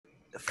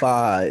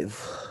Five,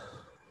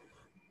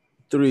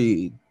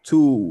 three,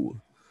 two.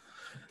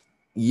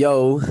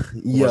 Yo, What's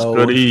yo,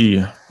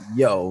 goody?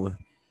 yo.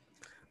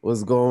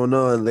 What's going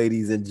on,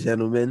 ladies and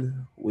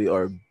gentlemen? We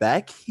are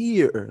back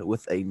here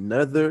with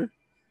another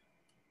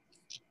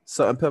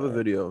Salt and Pepper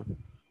video.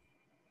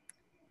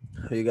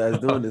 How you guys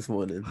doing this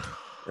morning?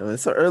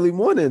 It's an early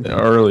morning.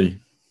 Early,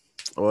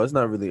 Well, it's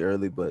not really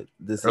early, but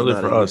this is early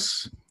not for a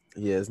us.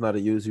 yeah, it's not a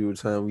usual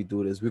time we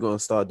do this. We're gonna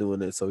start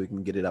doing it so we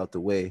can get it out the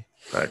way.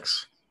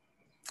 Facts.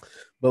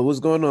 But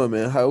what's going on,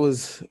 man? How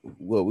was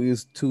we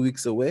was 2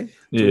 weeks away?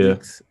 Two Yeah.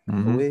 weeks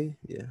hmm away?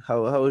 Yeah.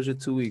 How was your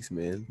 2 weeks,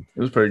 man? It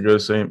was pretty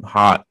good. Same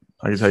hot.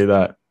 I can tell you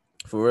that.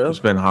 For real? It's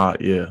been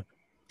hot. Yeah.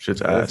 Shit's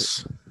Yeah,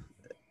 ass.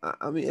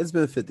 I mean, it's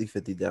been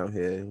 50-50 down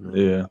here.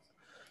 Yeah.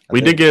 I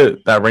We did think,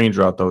 get that rain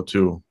drought though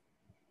too.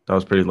 That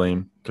was pretty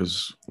lame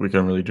because we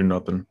couldn't really do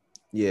nothing.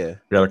 yeah,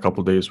 We had a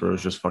couple days where it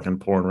was just fucking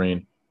pouring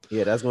rain.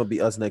 yeah, that's gonna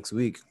be us next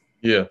week.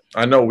 Yeah,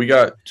 I know. We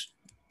got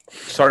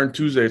starting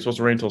Tuesday. It's supposed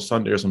to rain till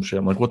Sunday or some shit.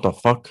 I'm like, what the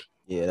fuck?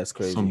 Yeah, that's Some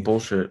crazy.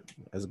 bullshit.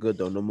 That's good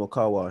though. No more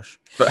car wash.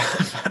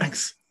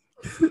 Facts.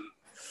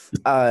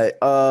 All right.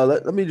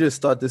 Let me just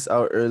start this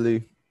out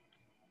early.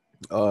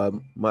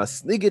 My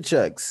sneaker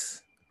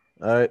checks.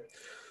 All right.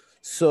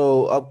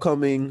 So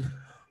upcoming,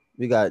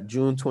 we got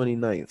June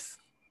 29th,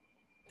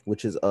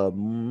 which is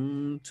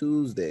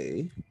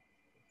Tuesday.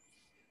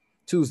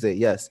 Tuesday,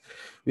 yes.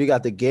 We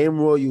got the Game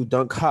Royal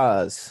Dunk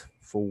Highs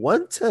for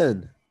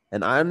 110.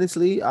 And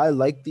honestly, I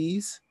like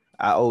these.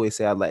 I always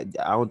say I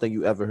don't think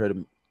you ever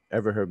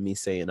heard me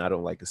saying I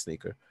don't like a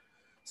sneaker.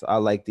 So I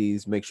like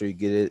these. Make sure you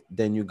get it.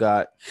 Then you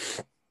got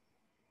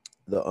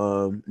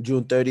the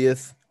June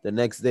 30th, the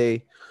next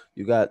day,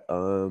 you got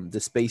the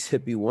Space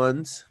Hippie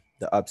ones,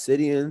 the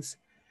Obsidians,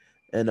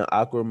 and the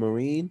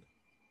Aquamarine,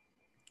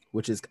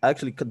 which is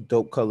actually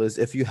dope colors.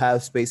 If you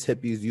have Space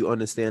Hippies, you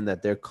understand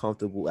that they're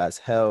comfortable as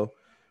hell.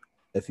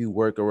 If you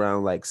work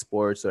around like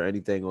sports or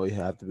anything, or you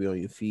have to be on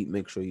your feet,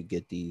 make sure you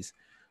get these.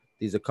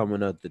 These are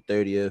coming up the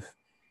 30th.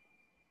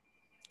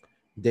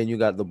 Then you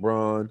got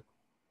LeBron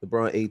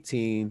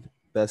 18,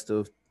 best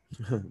of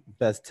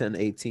best 10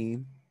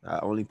 18. I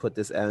only put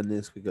this on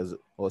this because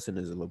Austin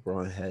is a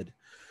LeBron head.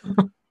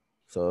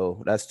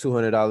 So that's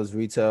 $200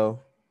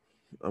 retail.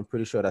 I'm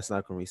pretty sure that's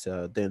not gonna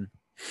resell. Then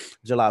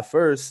July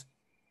 1st,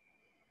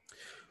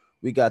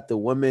 we got the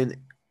women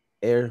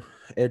Air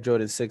Air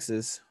Jordan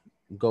 6s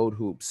gold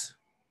hoops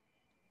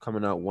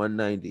coming out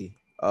 190.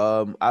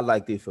 I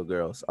like these for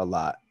girls a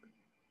lot.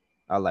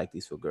 I like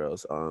these for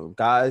girls.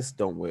 Guys,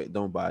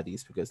 don't buy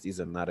these because these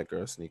are not a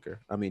girl sneaker.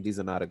 I mean, these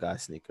are not a guy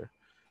sneaker.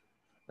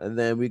 And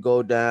then we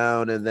go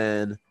down, and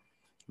then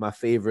my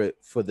favorite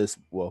for this,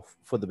 well,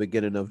 for the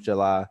beginning of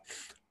July,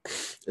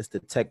 is the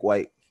Tech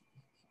White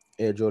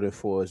Air Jordan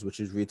 4s, which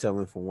is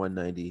retailing for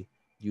 190.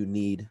 You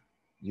need,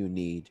 you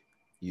need,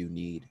 you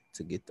need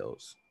to get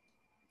those.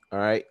 All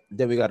right.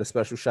 Then we got a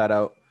special shout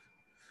out.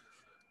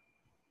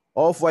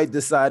 Off White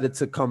decided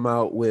to come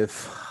out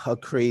with a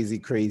crazy,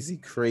 crazy,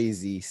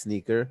 crazy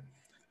sneaker,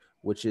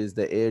 which is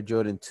the Air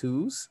Jordan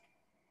 2s.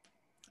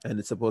 And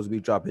it's supposed to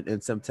be dropping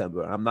in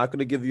September. I'm not going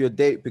to give you a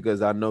date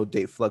because I know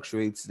date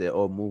fluctuates. They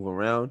all move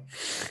around.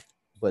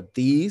 But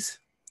these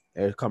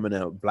are coming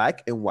out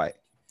black and white.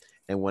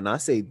 And when I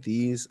say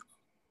these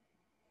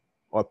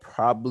are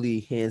probably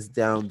hands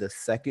down the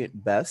second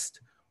best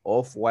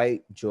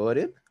off-white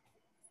Jordan,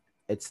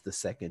 it's the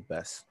second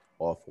best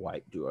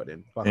off-white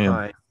Jordan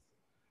Damn.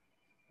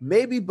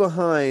 maybe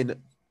behind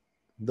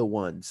the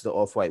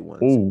off-white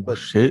ones. Oh But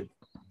shit.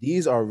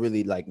 these are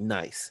really like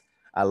nice.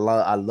 I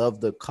love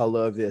the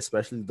color of it,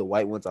 especially the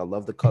white ones. I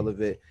love the color of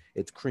it.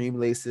 It's cream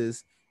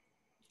laces.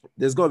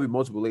 There's gonna be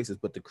multiple laces,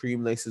 but the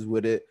cream laces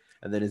with it,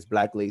 and then it's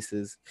black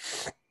laces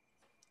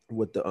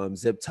with the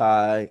zip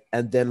tie,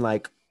 and then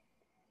like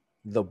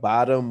the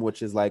bottom,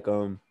 which is like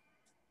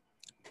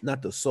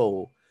not the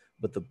sole,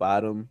 but the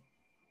bottom,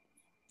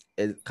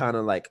 it kind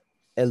of like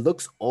it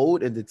looks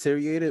old and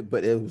deteriorated,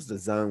 but it was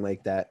designed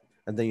like that.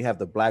 And then you have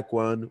the black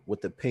one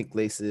with the pink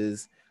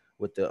laces,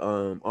 with the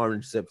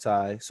orange zip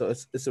tie. So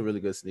it's a really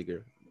good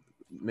sneaker.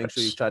 Make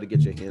sure you Yes, try to get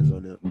your hands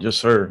on it. yes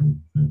sir.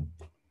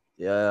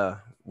 Yeah.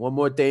 One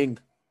more thing,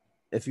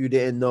 if you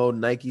didn't know,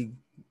 Nike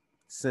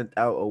sent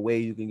out a way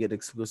you can get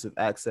exclusive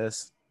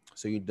access.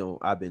 So you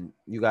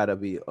gotta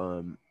be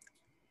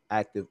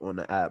active on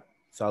the app.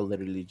 So I'll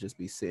literally just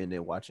be sitting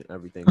there watching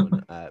everything on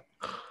the app.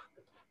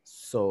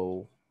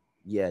 So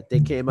yeah,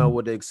 they came out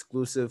with the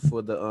exclusive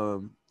for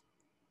the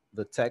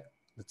tech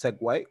the tech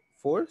white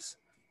force.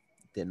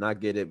 Did not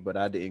get it, but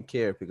I didn't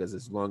care because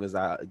as long as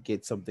I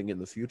get something in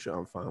the future,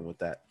 I'm fine with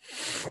that.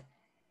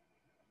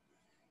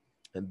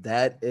 And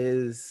that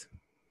is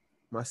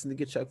my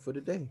sneaker check for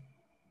the day.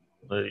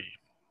 Hey,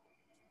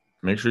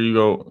 make sure you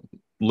go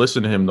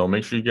listen to him though.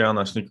 Make sure you get on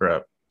that sneaker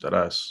app. That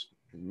ass.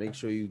 Make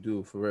sure you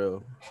do for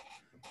real.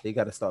 They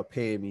got to start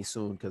paying me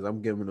soon because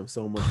I'm giving them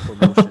so much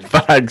promotion.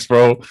 Facts,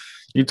 bro.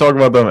 You talk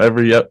about them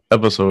every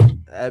episode.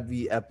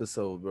 Every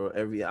episode, bro.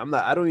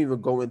 I don't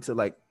even go into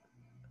like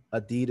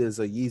Adidas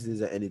or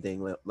Yeezys or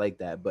anything like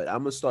that, but I'm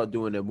gonna start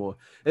doing it more.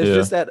 It's Yeah.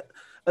 just that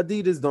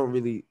Adidas don't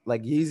really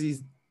like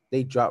Yeezys.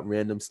 They drop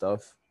random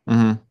stuff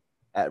Mm-hmm.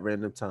 at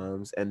random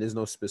times, and there's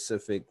no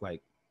specific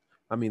like.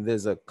 I mean,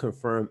 there's a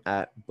confirmed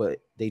app, but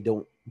they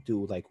don't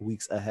do like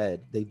weeks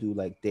ahead. They do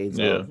like days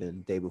Yeah. of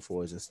and day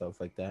befores and stuff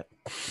like that.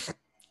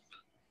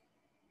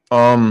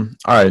 All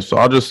right, so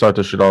I'll just start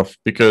this shit off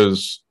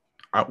because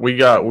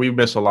we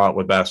miss a lot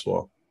with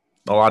basketball.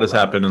 A lot A has lot,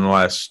 happened in the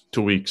last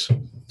 2 weeks. a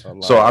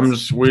So lot. I'm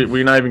just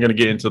we're not even gonna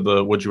get into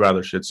the would you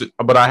rather shits.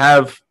 But I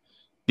have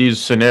these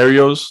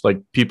scenarios like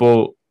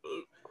people.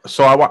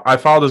 So I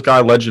follow this guy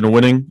Legend of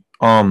Winning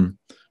on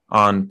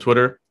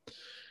Twitter,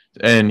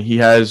 and he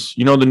has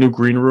the new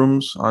green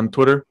rooms on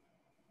Twitter.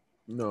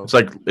 No, It's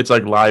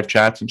like live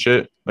chats and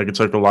shit. Like it's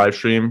like a live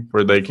stream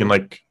where they can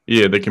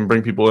they can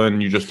bring people in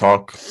and you just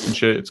talk and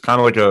shit. It's kind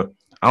of like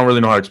I don't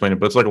really know how to explain it,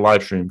 but it's like a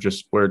live stream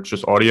just where it's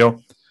just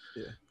audio.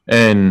 yeah.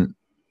 And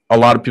a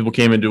lot of people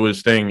came into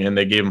his thing and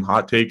they gave him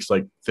hot takes,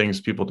 like things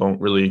people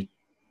don't really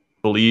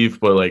believe,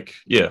 but like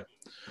yeah.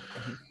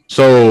 Mhm.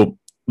 So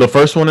the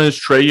first one is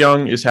Trae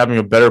Young is having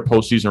a better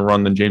postseason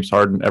run than James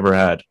Harden ever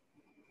had.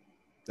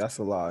 That's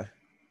a lie.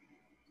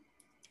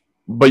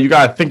 But you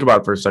gotta think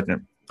about it for a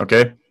second,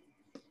 okay?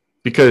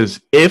 Because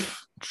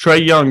if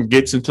Trae Young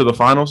gets into the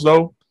finals,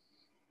 though,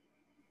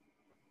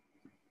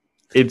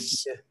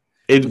 it's Yeah,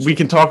 it. but We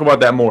can talk about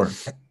that more.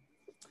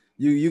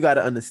 you got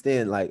to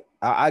understand. Like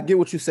I get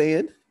what you're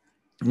saying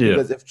Yeah,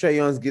 because if Trey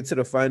Young's get to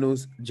the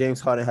finals,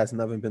 James Harden has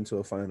never been to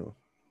a final.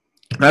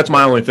 that's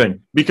my only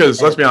thing.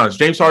 Because let's And be honest,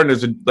 James Harden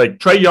is like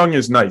Trae Young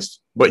is nice,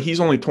 but he's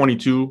only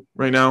 22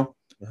 right now.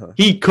 uh-huh.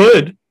 He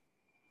could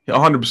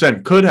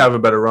 100% could have a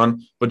better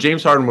run, but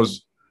James Harden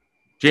is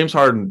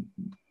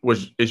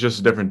just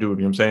a different dude. You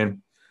know what I'm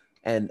saying?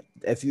 And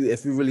if you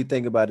really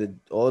think about it,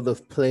 all the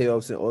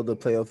playoffs and all the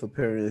playoff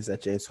appearances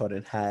that James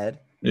Harden had,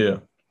 Yeah,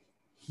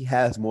 he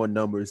has more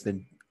numbers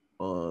than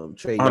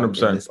Trey Young in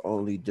 100%.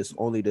 this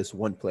only this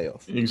one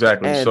playoff.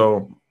 Exactly. And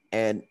So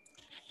and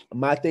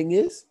my thing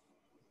is,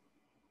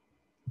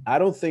 I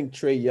don't think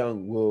Trey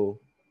Young will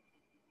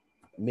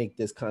make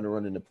this kind of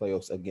run in the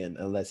playoffs again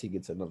unless he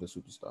gets another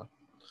superstar.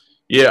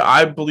 yeah,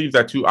 I believe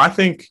that too. I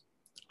think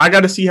I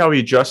got to see how he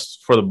adjusts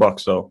for the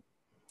Bucks though,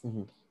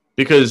 Mhm.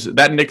 because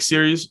that Knicks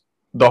series,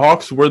 the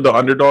Hawks were the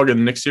underdog in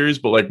the Knicks series,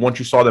 but like once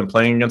you saw them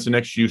playing against the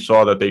Knicks, you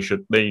saw that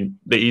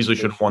they easily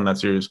should have won that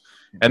series.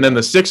 And then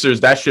the Sixers,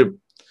 that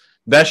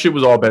shit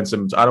was all Ben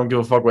Simmons. I don't give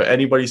a fuck what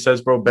anybody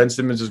says, bro. Ben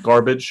Simmons is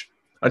garbage.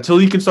 Until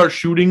he can start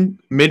shooting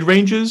mid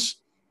ranges,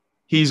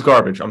 he's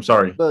garbage. I'm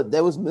sorry. But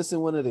that was missing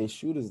one of their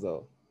shooters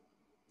though.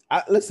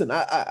 I listen.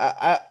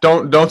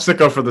 Don't stick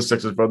up for the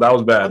Sixers, bro. That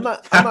was I'm bad.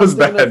 not. I'm That not was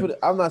sticking up for. bad.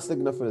 I'm not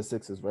sticking up for the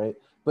Sixers, right?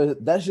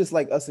 But that's just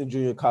like us in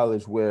junior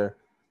college, where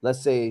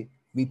let's say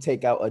we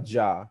take out a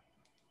jaw,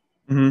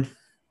 Hmm.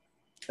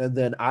 and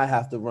then I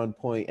have to run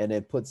point and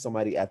then put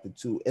somebody at the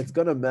two. It's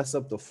gonna mess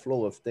up the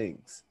flow of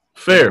things.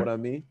 You know what Fair, I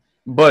mean?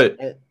 but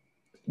And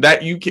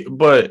that you can.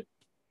 But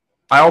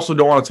I also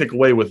don't want to take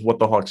away with what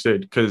the Hawks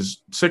did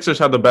because Sixers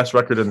had the best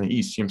record in the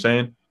East. You know what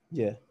I'm saying?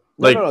 yeah, no,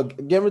 Like,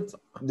 no,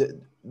 no.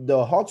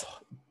 The Hawks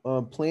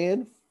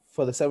plan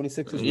for the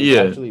 76ers was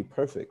yeah, actually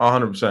perfect,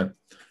 100%.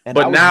 and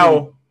But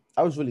now,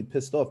 I was really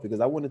pissed off because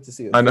I wanted to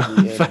see a I know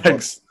Philly and facts.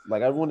 Bucks.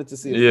 Like I wanted to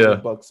see a Philly Yeah,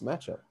 Bucks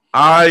matchup.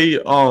 I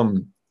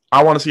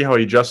want to see how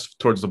he adjusts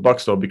towards the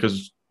Bucks though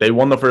because they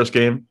won the first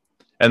game,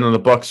 and then the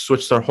Bucks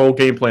switched their whole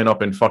game plan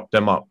up and fucked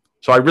them up.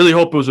 So I really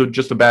hope it was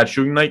just a bad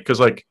shooting night because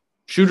like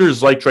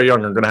shooters like Trae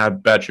Young are gonna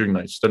have bad shooting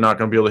nights. They're not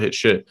gonna be able to hit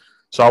shit.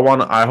 So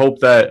I hope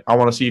that I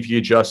want to see if he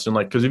adjusts and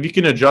like because if you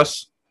can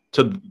adjust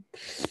to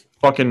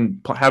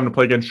fucking having to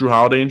play against Drew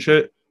Holiday and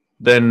shit,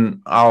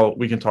 then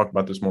we can talk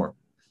about this more.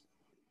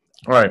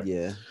 All right,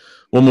 Yeah,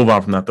 we'll move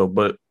on from that though.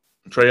 But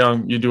Trae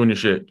Young, you doing your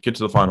shit. Get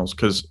to the finals,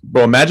 because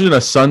bro, imagine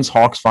a Suns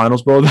Hawks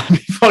finals, bro. That'd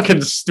be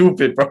fucking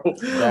stupid, bro.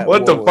 that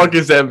What the fuck would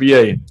is the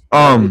NBA?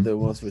 that'd be the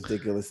most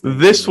ridiculous thing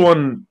This ever.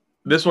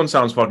 one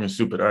sounds fucking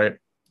stupid. All right,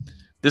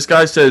 this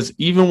guy says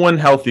even when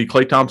healthy,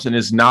 Klay Thompson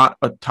is not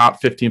a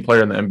top 15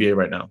 player in the NBA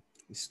right now.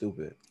 It's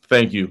stupid.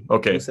 Thank you. Who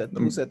Okay, said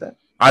that?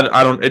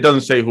 I don't. It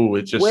doesn't say who.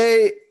 It's just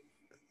Wait,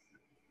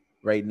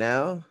 right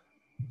now?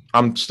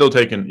 I'm still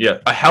taking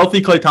a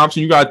healthy Klay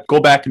Thompson. You got to go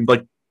back in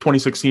like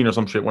 2016 or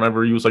some shit.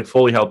 Whenever he was like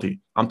fully healthy,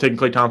 I'm taking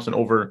Klay Thompson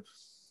over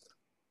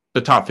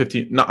the top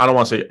 15. No, I don't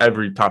want to say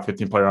every top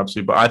 15 player,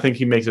 obviously, but I think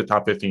he makes it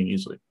top 15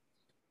 easily.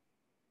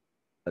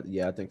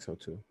 Yeah, I think so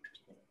too.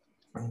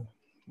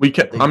 We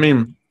can. I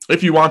mean,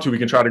 if you want to, we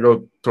can try to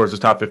go towards the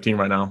top 15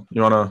 right now.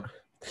 You wanna?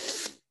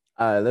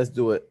 All right, let's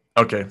do it.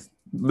 Okay.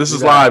 This We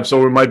is got- live,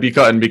 so we might be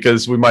cutting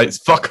because we might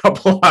fuck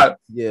up a lot.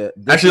 Yeah.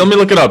 Actually, let me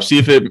look it up. See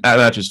if it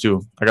matches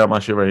too. I got my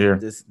shit right here.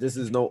 This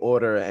is no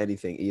order or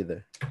anything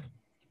either.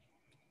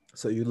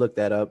 So you look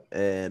that up,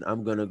 and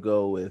I'm gonna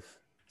go with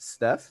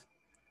Steph,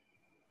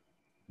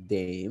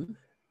 Dame,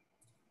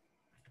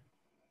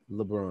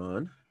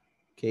 LeBron,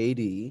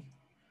 KD,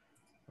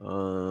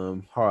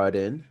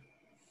 Harden,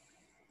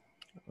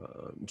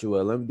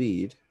 Joel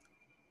Embiid,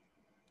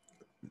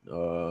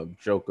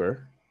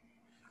 Joker.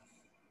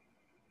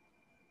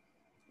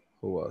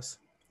 Who else?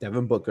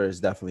 Devin Booker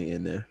is definitely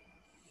in there.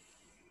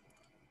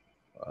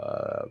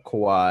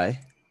 Kawhi.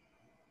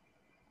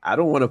 I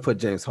don't want to put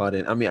James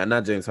Harden. I mean,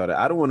 not James Harden.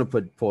 I don't want to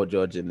put Paul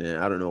George in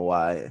there. I don't know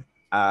why.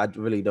 I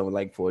really don't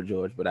like Paul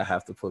George, but I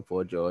have to put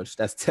Paul George.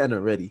 That's 10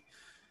 already.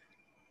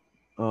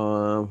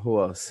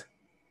 Who else?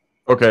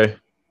 Okay.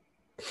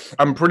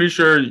 I'm pretty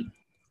sure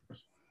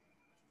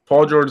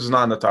Paul George is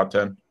not in the top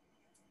 10.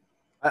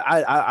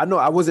 I know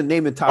I wasn't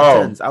naming top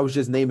 10s. I was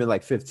just naming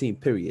like 15,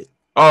 period.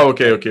 Oh,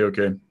 okay. All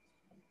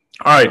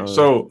right.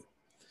 So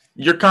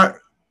you're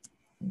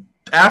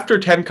after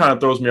 10 kind of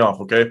throws me off,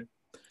 okay?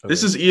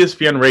 This is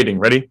ESPN rating.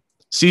 Ready?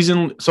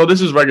 Season. So this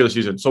is regular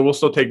season. So we'll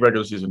still take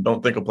regular season.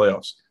 Don't think of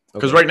playoffs.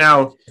 Because right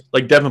now,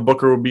 like Devin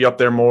Booker will be up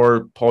there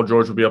more. Paul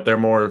George will be up there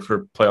more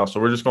for playoffs. So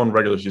we're just going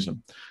regular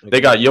season. Okay. They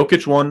got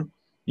Jokic 1,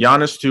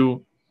 Giannis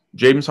 2,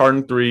 James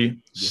Harden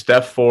 3,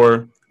 Steph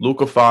 4,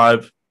 Luka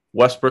 5,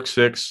 Westbrook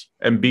 6,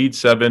 Embiid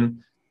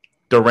 7,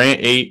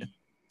 Durant 8,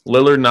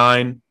 Lillard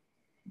 9,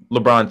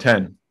 LeBron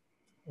 10.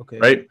 Okay.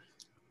 Right?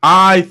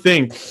 I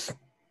think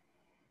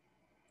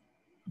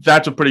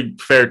that's a pretty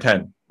fair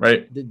 10,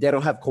 right? They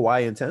don't have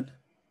Kawhi in 10?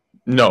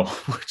 No,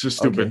 which is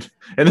stupid. Okay.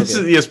 And this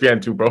is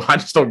ESPN too, bro. I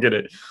just don't get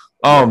it.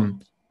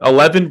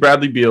 11,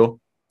 Bradley Beal.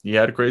 He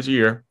had a crazy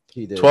year.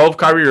 He did. 12,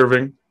 Kyrie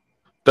Irving.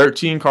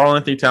 13, Karl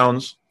Anthony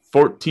Towns.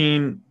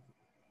 14,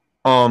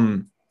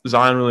 Zion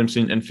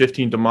Williamson. And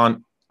 15,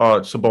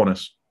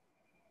 Sabonis.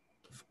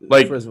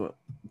 Like,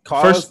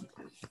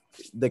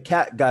 the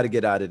cat got to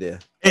get out of there.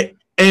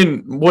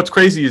 And what's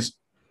crazy is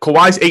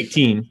Kawhi's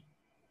 18.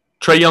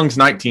 Trae Young's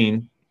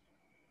 19.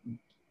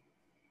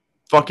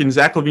 Fucking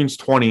Zach LaVine's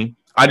 20.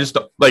 I just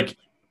like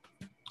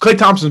Klay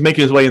Thompson's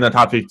making his way in the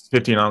top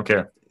 15. I don't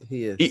care.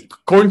 He is.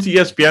 According to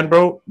ESPN,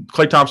 bro,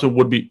 Klay Thompson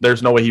would be.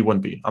 There's no way he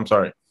wouldn't be. I'm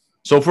sorry.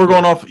 So if we're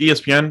going off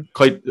ESPN,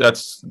 Klay,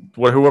 that's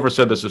what whoever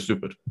said this is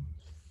stupid.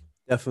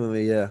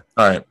 Definitely, yeah.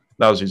 All right,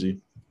 that was easy.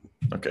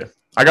 Okay,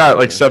 I got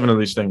like 7 of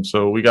these things,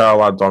 so we got a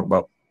lot to talk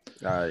about.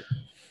 All right.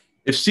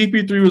 If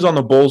CP3 was on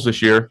the Bulls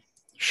this year,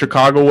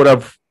 Chicago would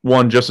have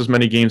won just as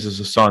many games as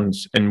the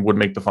Suns and would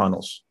make the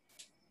finals.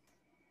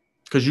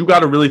 Because you got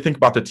to really think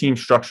about the team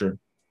structure.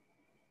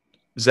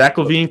 Zach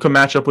LaVine could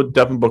match up with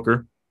Devin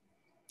Booker.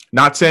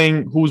 Not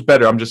saying who's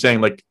better. I'm just saying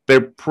like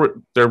they're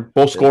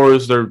both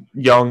scorers. They're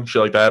young,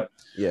 shit like that.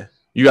 Yeah.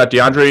 You got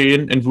DeAndre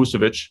Ayton and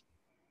Vucevic.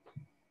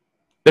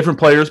 Different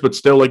players, but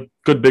still like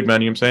good big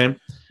men. You know what I'm saying?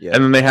 Yeah.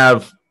 And then they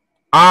have.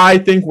 I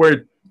think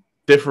where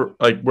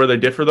they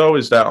differ though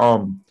is that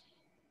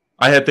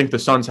I think the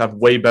Suns have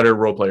way better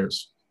role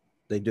players.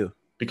 They do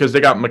because they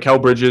got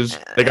Mikal Bridges.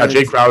 They got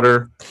Jay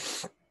Crowder.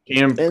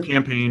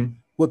 Campaign.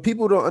 What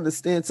people don't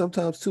understand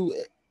sometimes too,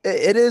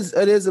 it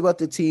is about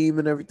the team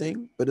and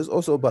everything, but it's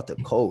also about the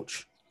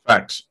coach.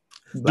 Facts.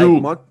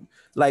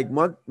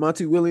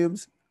 Monty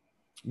Williams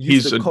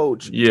used to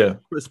coach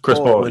Chris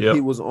Paul when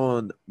he was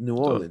on New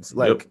Orleans.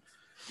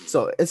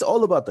 So it's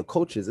all about the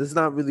coaches. It's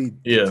not really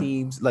the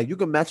teams. Like you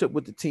can match up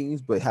with the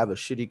teams, but have a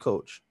shitty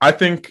coach. I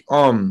think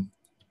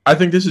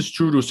this is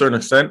true to a certain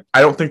extent.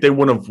 I don't think they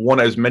would have won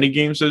as many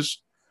games as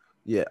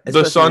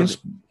the Suns.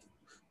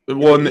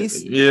 Well, they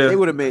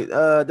would have made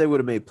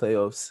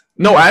playoffs.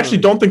 No, I actually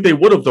don't think they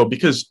would have though,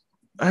 because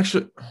I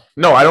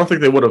don't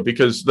think they would have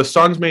because the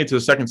Suns made it to the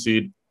 2nd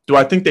seed. Do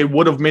I think they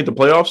would have made the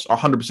playoffs?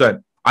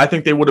 100%. I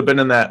think they would have been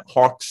in that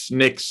Hawks,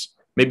 Knicks,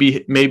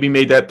 maybe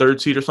made that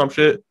 3rd seed or some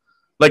shit.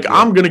 Like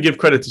I'm gonna give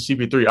credit to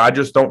CP3. I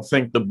just don't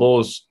think the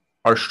Bulls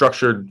are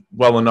structured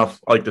well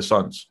enough like the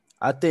Suns.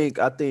 I think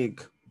if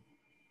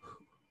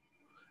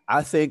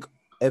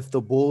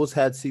the Bulls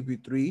had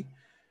CP3.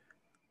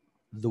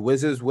 The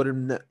Wizards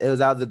wouldn't. It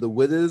was either the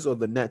Wizards or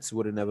the Nets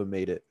would have never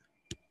made it.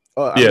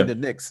 I mean the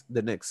Knicks.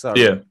 The Knicks.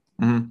 Sorry. Yeah.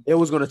 Mm-hmm. It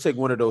was going to take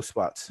one of those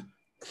spots.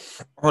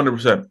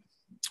 100%.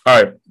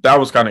 All right, that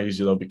was kind of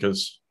easy though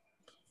because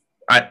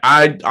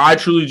I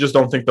truly just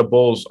don't think the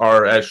Bulls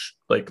are as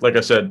like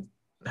I said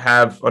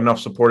have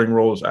enough supporting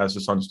roles as the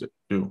Suns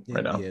do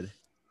right now. The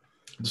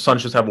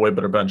Suns just have a way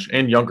better bench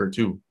and younger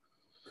too.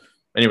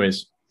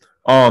 Anyways,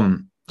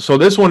 so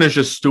this one is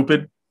just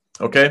stupid.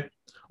 Okay,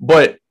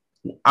 but.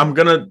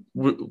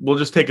 We'll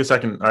just take a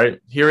second, all right?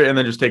 Hear it and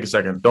then just take a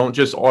second. Don't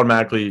just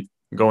automatically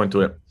go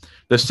into it.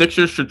 The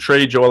Sixers should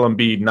trade Joel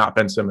Embiid, not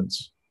Ben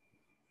Simmons.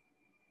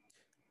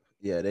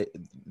 Yeah,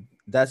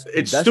 that's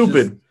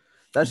stupid.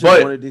 That's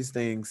just one of these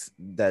things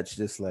that's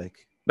just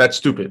like... That's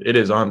stupid. It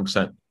is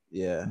 100%.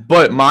 Yeah.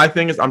 But my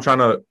thing is I'm trying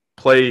to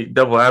play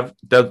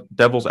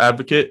devil's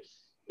advocate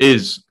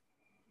is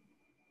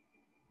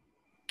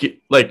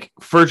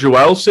for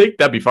Joel's sake,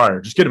 that'd be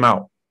fire. Just get him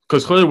out.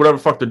 Because clearly whatever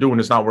the fuck they're doing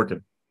is not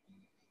working.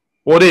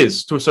 Well, it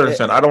is to a certain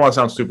extent. I don't want to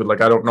sound stupid,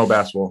 like I don't know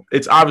basketball.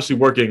 It's obviously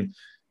working.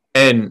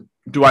 And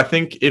do I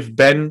think if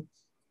Ben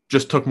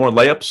just took more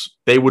layups,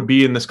 they would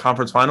be in this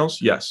conference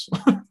finals? Yes.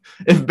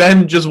 If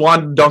Ben just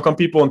wanted to dunk on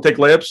people and take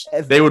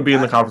layups, they would be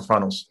in the conference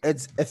finals. I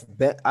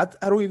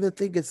don't even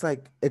think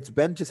it's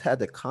Ben just had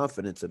the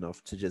confidence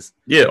enough to just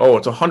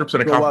it's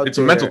 100% it's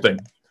a mental thing.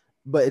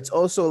 But it's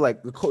also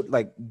like the coach,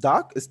 like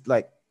Doc is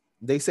like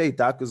They say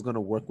Doc is gonna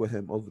work with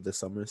him over the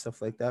summer and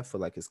stuff like that for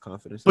like his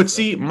confidence. But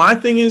see, my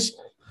thing is,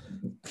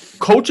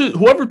 coaches,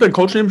 whoever's been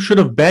coaching him should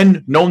have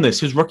been known this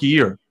his rookie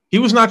year. He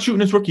was not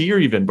shooting his rookie year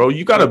even, bro.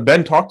 You gotta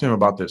Ben talk to him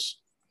about this.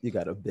 You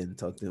gotta Ben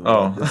talk to him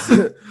about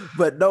this.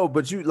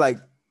 but you like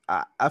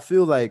I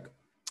feel like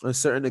on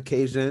certain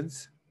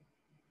occasions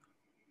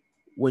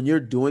when you're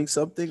doing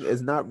something,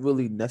 it's not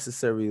really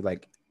necessarily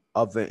like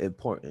of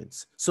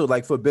importance. So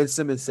like for Ben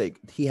Simmons' sake,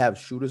 he has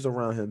shooters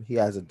around him. He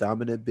has a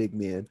dominant big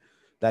man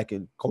that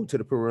can go to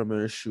the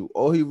perimeter and shoot.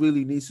 All he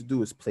really needs to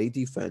do is play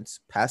defense,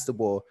 pass the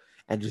ball,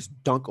 and just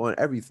dunk on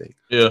everything.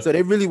 Yeah. So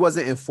they really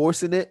wasn't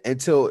enforcing it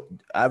until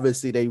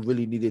obviously they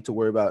really needed to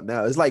worry about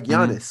now. It's like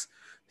Giannis.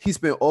 He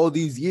spent all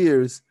these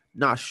years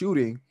not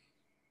shooting,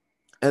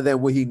 and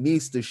then when he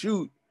needs to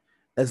shoot,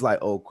 it's like,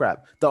 oh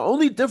crap. The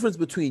only difference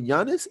between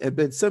Giannis and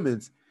Ben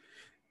Simmons,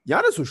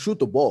 Giannis will shoot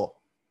the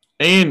ball.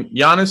 And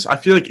Giannis, I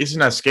feel like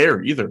isn't as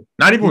scary either.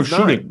 Not even with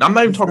shooting. I'm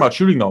not even talking about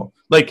shooting though.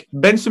 Like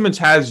Ben Simmons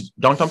has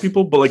dunked on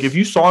people, but like if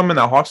you saw him in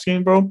that Hawks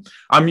game, bro,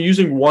 I'm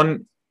using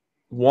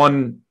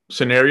one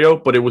scenario,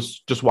 but it was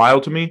just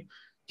wild to me.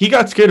 He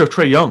got scared of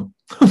Trae Young.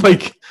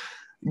 Like,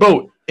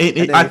 bro,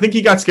 I think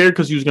he got scared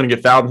because he was going to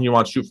get fouled and he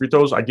wants to shoot free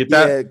throws. I get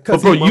that. Yeah,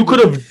 but bro, you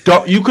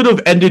could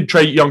have ended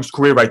Trae Young's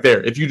career right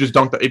there if you just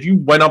dunked. If you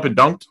went up and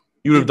dunked,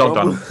 you would have dunked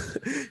on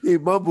him. He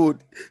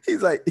mumbled.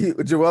 He's like,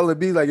 Joel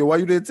Embiid like, yo, why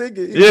you didn't take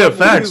it? Yeah,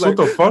 facts. What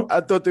the fuck?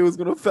 I thought they was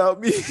going to foul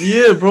me.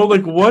 Yeah, bro.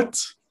 Like,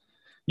 what?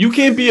 You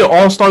can't be an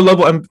all-star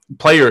level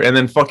player and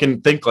then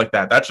fucking think like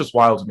that. That's just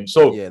wild to me.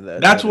 So yeah,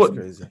 that's what.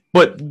 Crazy.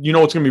 But you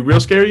know what's gonna be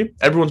real scary?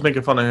 Everyone's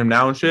making fun of him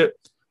now and shit.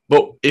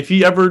 But if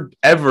he ever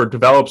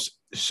develops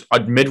a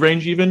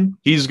mid-range, even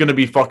he's gonna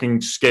be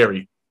fucking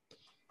scary.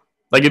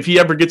 Like if he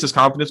ever gets his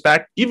confidence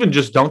back, even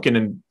just dunking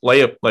and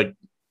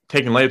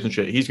taking layups and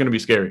shit, he's gonna be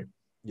scary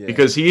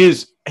because he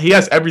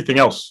has everything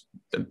else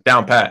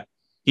down pat.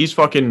 He's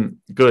fucking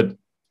good.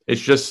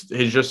 It's just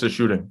his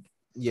shooting.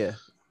 Yeah.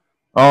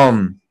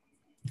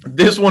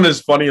 This one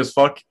is funny as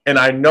fuck, and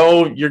I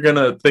know you're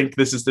gonna think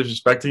this is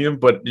disrespecting him,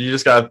 but you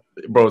just got,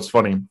 bro. It's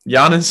funny.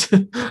 Giannis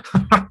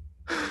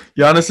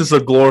is a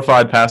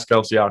glorified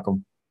Pascal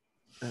Siakam.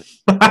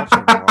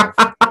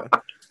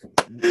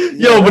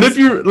 Yo, but if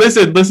you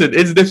listen,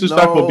 it's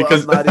disrespectful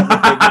because I'm not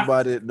even thinking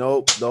about it.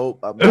 Nope.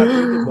 I'm not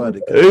thinking about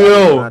it.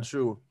 Yo, not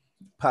true.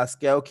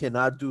 Pascal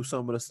cannot do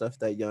some of the stuff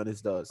that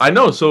Giannis does. I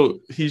know. So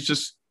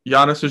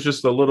Giannis is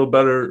just a little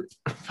better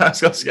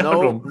Pascal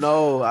Siakam.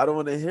 No, I don't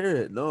want to hear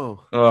it.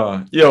 No.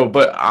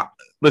 But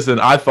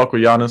listen, I fuck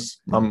with Giannis.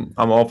 I'm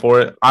all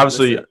for it.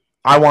 Obviously,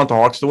 I want the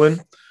Hawks to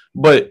win,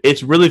 but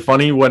it's really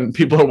funny when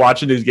people are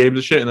watching these games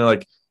and shit, and they're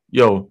like,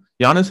 "Yo,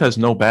 Giannis has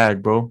no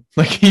bag, bro.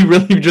 Like he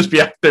really just be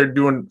out there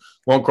doing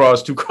 1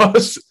 cross, 2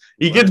 cross.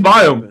 He gets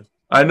by him.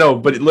 I know,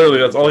 but literally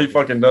that's all he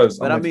fucking does.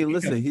 But I mean,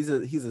 listen, he's a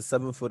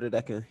 7-footer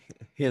that can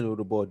handle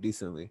the ball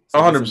decently.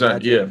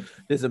 100%. Yeah.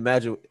 Just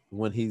imagine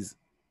when he's.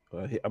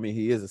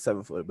 He is a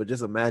 7-footer, but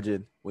just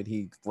imagine when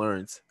he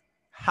learns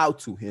how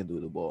to handle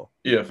the ball.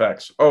 Yeah,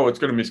 facts. Oh, it's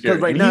gonna be scary.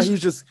 Because right now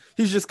he's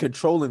just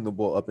controlling the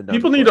ball up and down.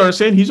 People need to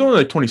understand he's only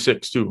like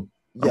 26 too.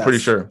 I'm pretty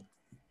sure.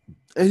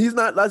 And he's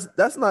not.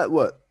 That's not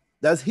what.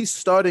 He's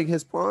starting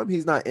his prime.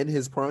 He's not in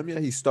his prime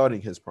yet. He's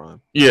starting his prime.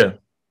 Yeah,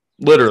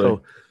 literally.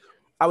 So,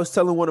 I was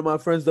telling one of my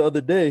friends the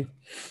other day.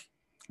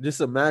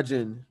 Just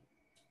imagine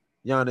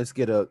Giannis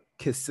get a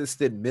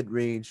consistent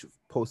mid-range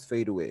post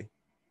fadeaway.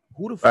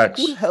 Who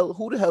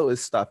the hell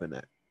is stopping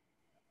that?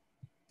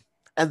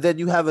 And then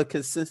you have a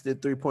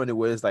consistent 3-pointer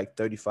where it's like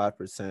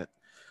 35%.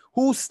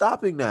 Who's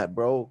stopping that,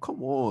 bro?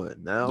 Come on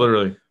now.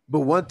 Literally.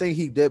 But one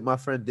thing my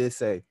friend did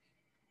say,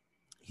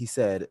 he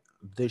said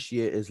this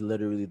year is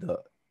literally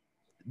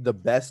the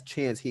best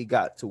chance he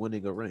got to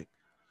winning a ring.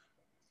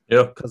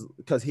 Yeah.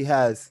 Because he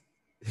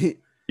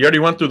already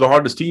went through the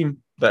hardest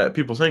team that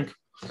people think.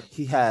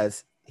 He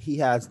has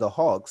the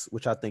Hawks,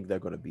 which I think they're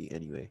going to be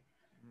anyway.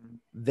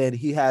 Then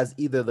he has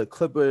either the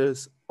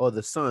Clippers or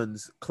the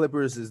Suns.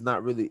 Clippers is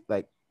not really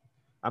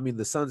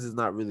the Suns is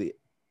not really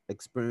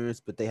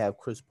experienced, but they have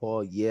Chris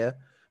Paul, yeah.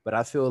 But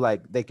I feel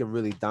like they can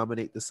really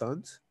dominate the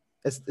Suns.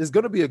 It's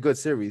going to be a good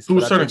series. To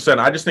a certain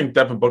extent, I just think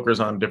Devin Booker's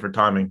on different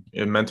timing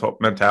in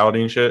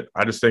mentality and shit.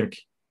 I just think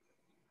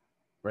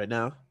right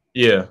now,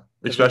 yeah,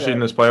 especially in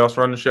this playoffs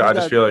run and shit. I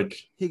just feel like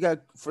he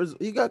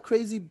got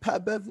crazy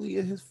Pat Beverly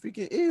in his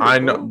freaking ear. I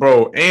know,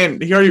 bro.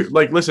 And here you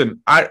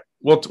listen,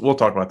 We'll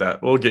talk about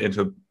that. We'll get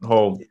into the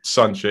whole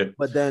Sun shit.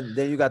 But then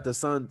you got the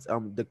Suns,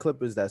 the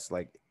Clippers that's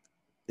like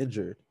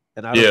injured,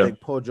 and I don't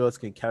think Paul George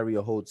can carry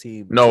a whole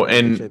team. No,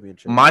 and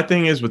my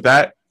thing is with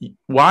that,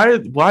 why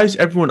is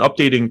everyone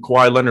updating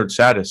Kawhi Leonard's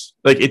status?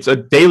 Like it's a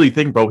daily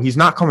thing, bro. He's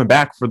not coming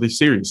back for this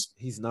series.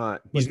 He's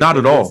not. He's not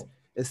at all.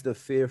 It's the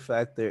fear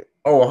factor.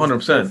 Oh,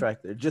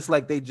 100%. Just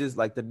like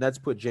the Nets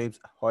put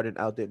James Harden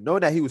out there, knowing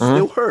that he was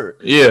still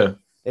hurt. Yeah.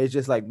 It's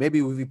just like maybe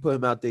if we put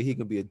him out there, he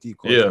can be a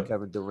decoy to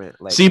Kevin Durant.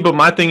 See, but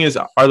my thing is,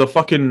 are the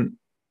fucking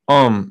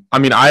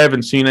I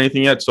haven't seen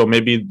anything yet, so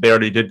maybe they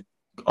already did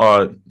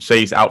say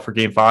he's out for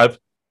game 5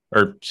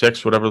 or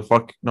 6, whatever the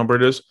fuck number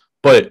it is.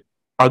 But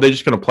are they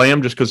just gonna play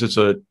him just because it's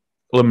a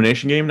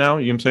elimination game now.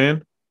 You know what I'm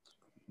saying?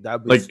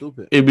 That'd be Like,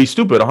 stupid. it'd be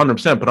stupid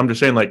 100%. But I'm just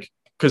saying, like,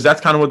 because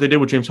that's kind of what they did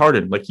with James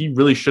Harden. Like, he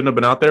really shouldn't have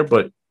been out there,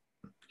 but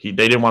they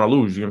didn't want to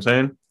lose. You know what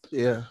I'm saying?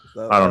 Yeah,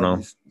 I don't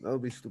know. That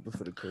would be stupid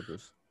for the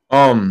Clippers.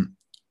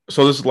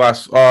 So this is the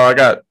last. I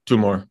got two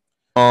more.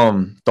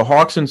 The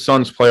Hawks and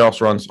Suns playoffs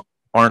runs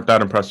aren't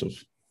that impressive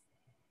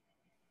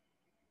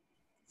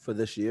for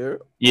this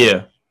year.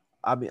 Yeah,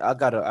 I mean, I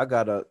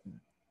gotta.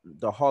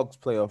 The Hawks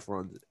playoff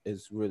run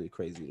is really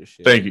crazy this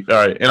year. Thank you. All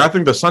right, and I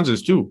think the Suns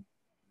is too.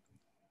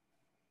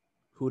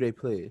 Who they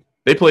played?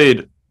 They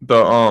played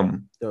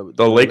the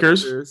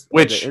Lakers,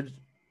 which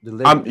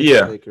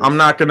I'm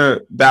not gonna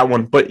that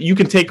one, but you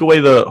can take away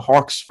the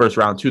Hawks first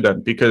round too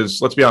then,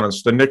 because let's be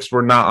honest, the Knicks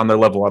were not on their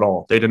level at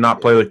all. They did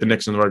not play like the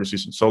Knicks in the regular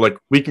season. So like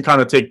we can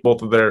kind of take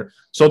both of their.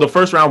 So the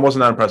first round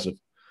wasn't that impressive,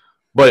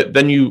 but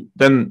then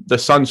the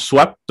Suns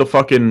swept the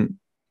fucking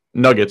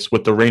Nuggets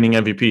with the reigning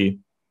MVP,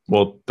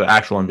 well the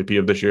actual MVP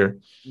of this year.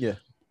 Yeah.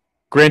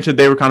 Granted,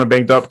 they were kind of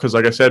banged up because,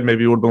 like I said,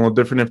 maybe it would have been a little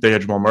different if they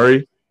had Jamal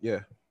Murray.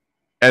 Yeah.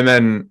 And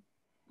then,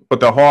 but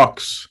the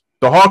Hawks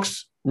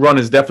run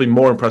is definitely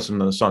more impressive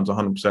than the Suns,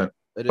 100%.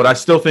 But I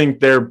still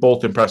think they're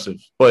both impressive.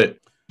 But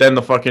then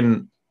the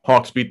fucking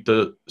Hawks beat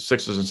the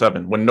Sixers in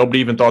 7 when nobody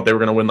even thought they were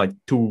going to win like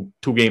two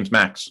games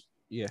max.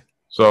 Yeah.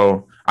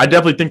 So I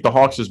definitely think the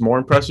Hawks is more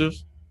impressive,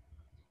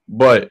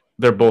 but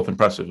they're both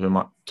impressive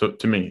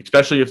to me,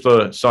 especially if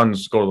the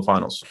Suns go to the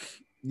finals.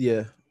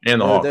 Yeah. And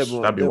the Hawks,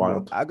 that'd be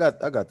wild. I got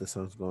the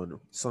Suns going.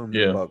 Suns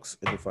and Bucks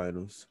in the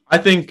finals. I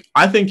think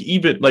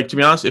even like, to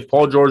be honest, if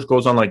Paul George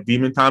goes on like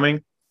demon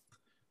timing,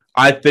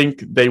 I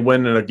think they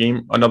win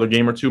in another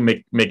game or two,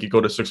 make it go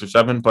to 6 or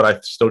 7. But I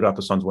still got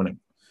the Suns winning.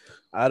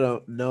 I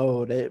don't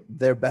know.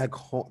 They're back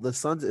home. The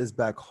Suns is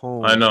back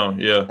home. I know,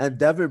 yeah. And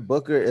Devin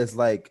Booker is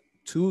like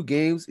 2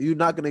 games. You're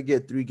not gonna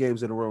get 3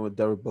 games in a row when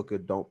Devin Booker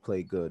don't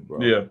play good,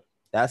 bro. Yeah.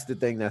 That's the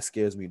thing that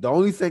scares me. The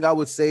only thing I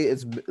would say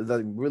is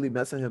like really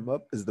messing him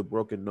up is the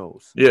broken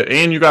nose. Yeah,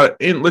 and you got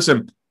and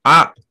listen.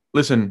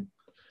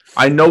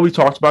 I know we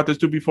talked about this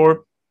too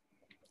before,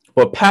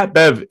 but Pat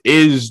Bev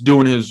is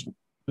doing his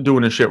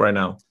shit right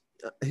now.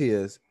 He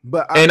is,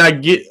 but I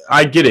get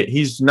it.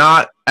 He's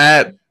not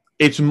at.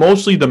 It's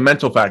mostly the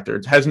mental factor.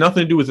 It has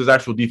nothing to do with his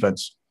actual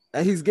defense.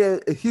 And he's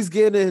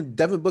getting in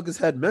Devin Booker's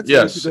head mentally.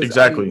 Yes, because,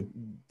 exactly.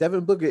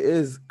 Devin Booker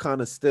is kind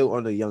of still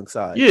on the young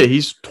side. Yeah,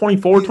 he's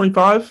 24,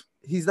 25.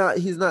 He's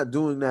not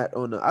doing that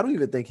on I don't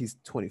even think he's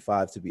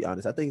 25, to be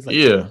honest. I think he's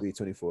like 23,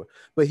 24.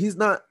 But he's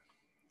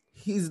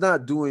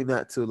not doing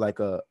that to like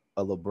a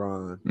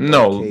LeBron.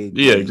 No,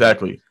 yeah,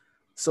 exactly.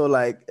 So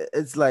like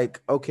it's like,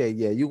 okay,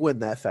 yeah, you win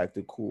that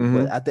factor, cool. Mm-hmm.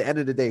 But at the end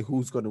of the day,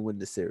 who's gonna win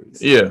the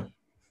series? Yeah.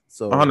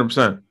 So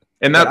 100%.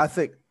 And that I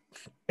think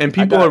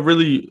people are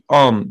really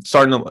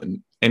starting to,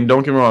 and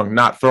don't get me wrong,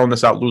 not throwing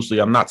this out loosely.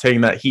 I'm not saying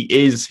that he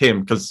is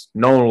him because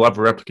no one will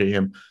ever replicate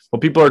him.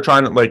 But people are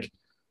trying to like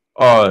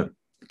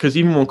because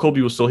even when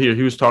Kobe was still here,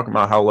 he was talking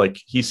about how like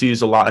he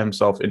sees a lot of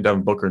himself in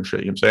Devin Booker and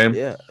shit. You know what I'm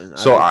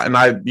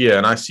saying? Yeah.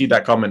 And I see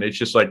that coming. It's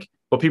just like,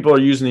 but people are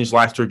using these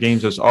last 2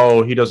 games as,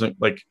 oh, he doesn't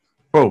like,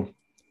 bro.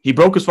 He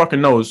broke his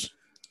fucking nose.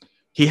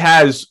 He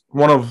has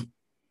one of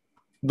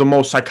the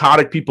most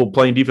psychotic people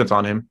playing defense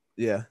on him.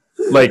 Yeah.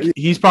 Like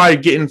he's probably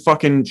getting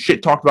fucking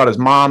shit talked about his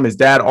mom, his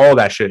dad, all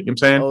that shit. You know what I'm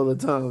saying? All the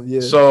time. Yeah.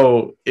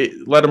 So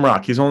let him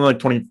rock. He's only like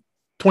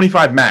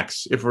 25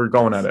 max if we're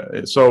going at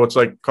it. So it's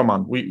like, come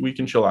on, we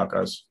can chill out,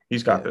 guys.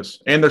 He's got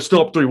this. And they're still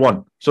up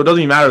 3-1. So it doesn't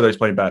even matter that he's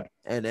playing bad.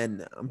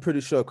 And I'm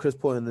pretty sure Chris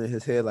Paul in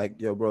his head, like,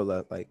 yo, bro,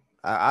 like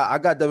I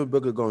got Devin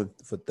Booker going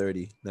for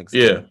 30 next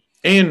game.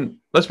 And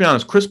let's be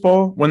honest, Chris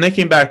Paul, when they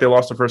came back, they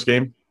lost the first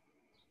game.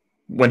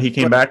 When he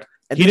came back,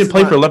 he didn't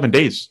play for 11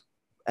 days.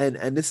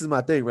 And this is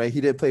my thing, right?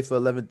 He didn't play for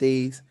 11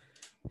 days.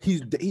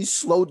 He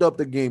slowed up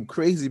the game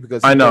crazy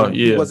because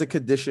he wasn't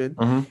conditioned.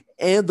 Mm-hmm.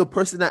 And the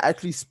person that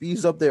actually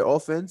speeds up their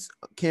offense,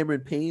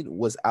 Cameron Payne,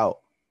 was out.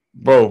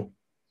 Bro,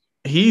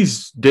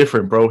 he's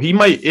different, bro. He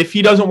might, if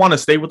he doesn't want to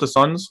stay with the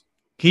Suns,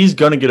 he's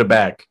gonna get a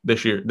bag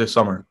this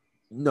summer.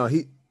 No,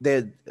 he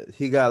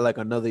got like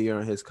another year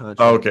on his contract.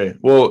 Oh, okay.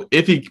 Well,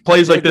 if he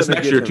plays like this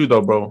next year too,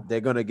 though, bro,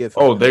 they're gonna give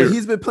him.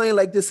 He's been playing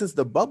like this since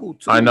the bubble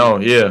too. I know.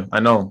 Yeah, I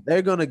know.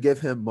 They're gonna give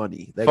him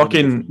money.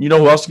 You know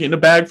who else is getting a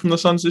bag from the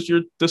Suns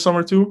this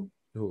summer too?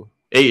 Who?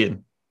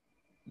 Ayton.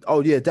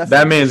 Oh yeah, definitely.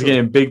 That man's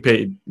getting big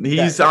paid.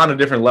 He's on a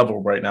different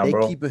level right now,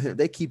 bro.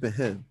 They keeping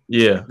him.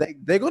 Yeah.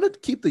 They're gonna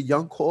keep the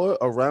young core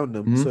around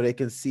them so they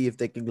can see if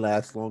they can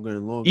last longer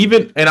and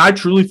longer. And I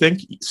truly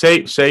think,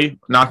 say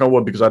knock on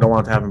wood because I don't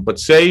want it to happen, but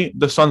say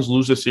the Suns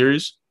lose this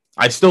series,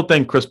 I still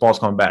think Chris Paul's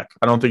coming back.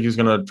 I don't think he's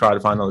gonna try to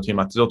find another team.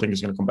 I still think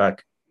he's gonna come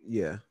back.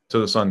 Yeah. To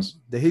the Suns.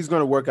 He's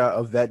gonna work out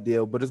a vet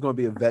deal, but it's gonna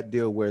be a vet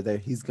deal where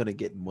he's gonna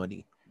get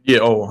money. Yeah.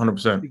 Oh,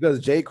 100%.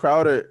 Because Jay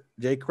Crowder,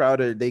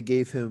 they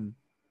gave him,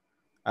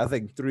 I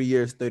think, 3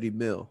 years, $30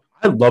 million.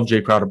 I love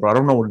Jay Crowder, bro. I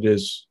don't know what it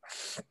is.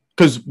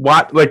 Because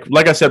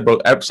like I said, bro,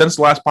 since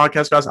the last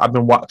podcast, guys, I've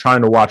been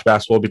trying to watch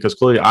basketball because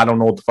clearly I don't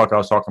know what the fuck I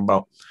was talking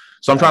about.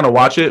 So I'm trying to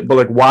watch it. But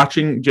like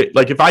watching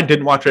if I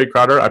didn't watch Jay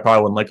Crowder, I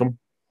probably wouldn't like him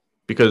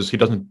because he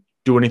doesn't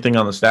do anything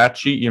on the stat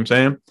sheet. You know what I'm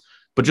saying?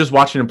 but just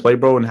watching him play,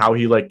 bro, and how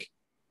he like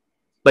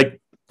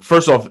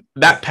first off,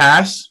 that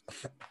pass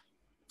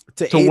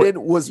to Aiden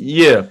was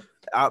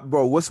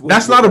bro.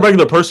 That's not a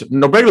regular person.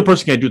 No regular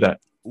person can't do that.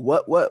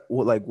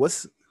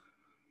 What's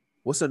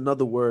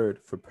another word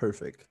for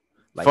perfect?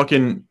 Like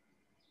fucking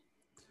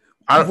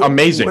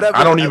amazing. Whatever,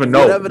 I don't even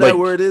know. Whatever that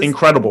word is,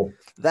 incredible.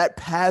 That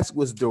pass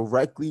was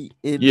directly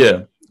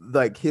in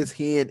like his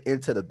hand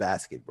into the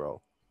basket,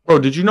 bro. Bro,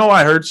 did you know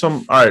I heard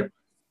some? All right,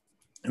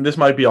 and this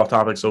might be off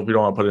topic, so if we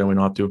don't want to put it in, we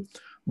don't have to.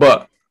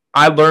 But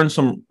I learned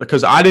some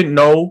because I didn't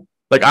know.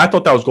 Like I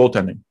thought that was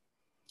goaltending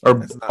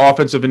or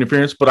offensive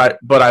interference, but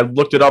I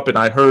looked it up and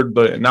I heard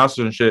the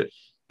announcers and shit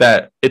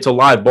that it's a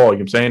live ball. You know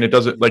what I'm saying? It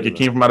doesn't like it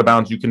came from out of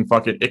bounds. You can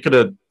fuck it. It could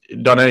have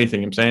done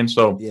anything. You know what I'm saying?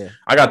 So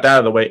I got that out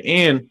of the way.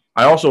 And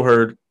I also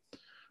heard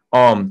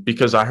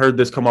because I heard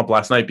this come up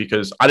last night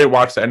because I didn't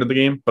watch the end of the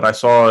game, but I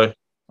saw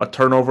a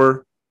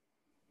turnover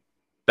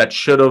that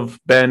should have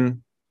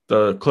been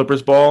the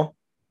Clippers ball,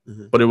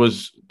 but it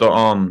was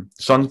the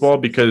Suns ball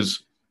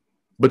because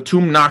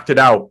Batum knocked it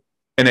out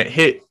and it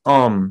hit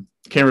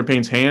Cameron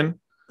Payne's hand.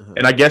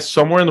 And I guess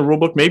somewhere in the rule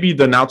book, maybe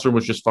the announcer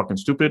was just fucking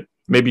stupid.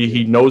 Maybe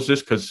he knows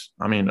this because,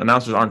 I mean,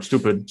 announcers aren't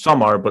stupid.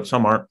 Some are, but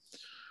some aren't.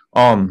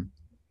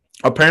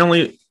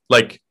 Apparently,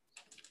 like,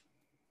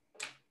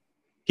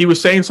 he was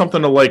saying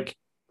something to, like,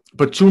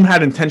 Batum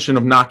had intention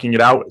of knocking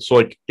it out. So,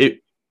 like, I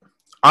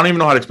don't even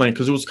know how to explain it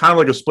because it was kind of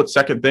like a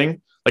split-second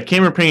thing. Like,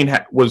 Cameron Payne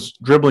was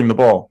dribbling the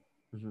ball.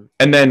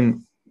 And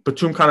then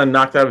Batum kind of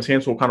knocked out of his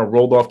hand, so it kind of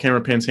rolled off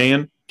Cameron Payne's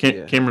hand.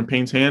 Cameron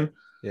Payne's hand.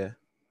 Yeah.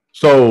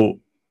 So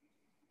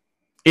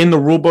in the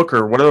rule book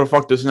or whatever the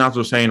fuck this announcer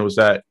was saying was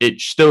that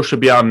it still should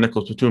be out of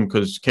Nicholas Batum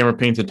because Cameron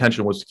Payne's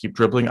intention was to keep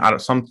dribbling out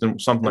of something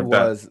like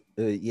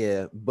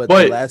that. But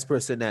the last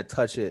person that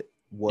touched it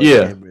was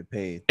Cameron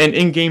Payne. And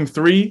in game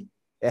 3,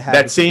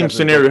 that same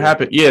scenario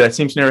happened. Yeah, that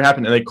same scenario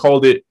happened, and they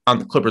called it on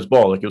the Clippers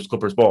ball, like it was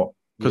Clippers ball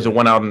because it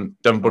went out in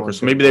Devin Booker.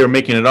 So maybe they were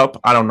making it up.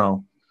 I don't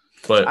know,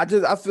 but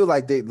I feel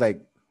like they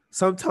like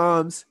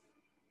sometimes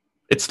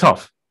it's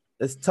tough.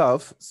 It's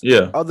tough.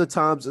 Yeah. Other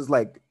times it's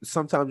like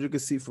sometimes you can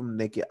see from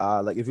naked eye.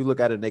 Like if you look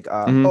at a naked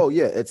eye, oh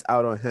yeah, it's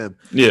out on him.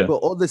 Yeah. But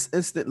all this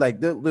instant like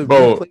the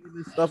bro,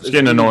 stuff it's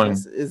getting annoying.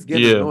 It's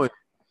getting annoying.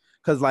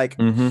 Cause like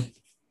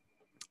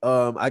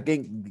I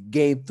think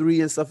game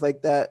 3 and stuff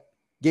like that.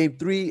 Game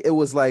 3, it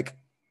was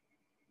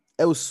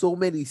so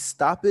many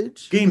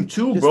stoppage. Game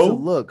 2, bro.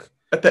 Look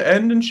at the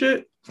end and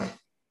shit.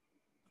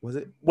 Was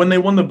it when they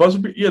won the buzzer?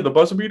 Yeah, the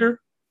buzzer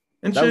beater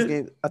and that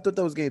shit. I thought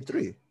that was game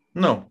 3.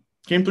 No.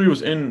 Game 3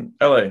 was in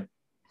LA.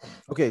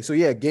 Okay, so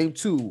yeah, game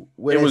 2.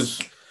 It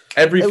was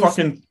every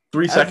fucking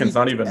 3 seconds,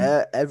 not even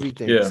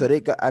everything. Yeah. So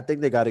I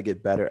think they got to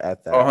get better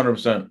at that.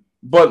 100%.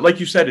 But like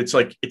you said, it's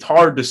like it's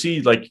hard to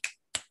see, like,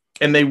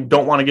 and they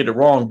don't want to get it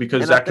wrong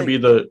because that could be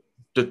the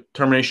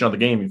determination of the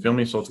game. You feel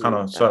me? So it's kind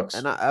of sucks.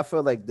 And I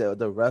feel like the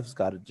refs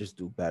got to just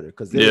do better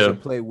because there was a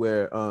play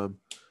where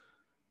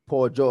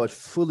Paul George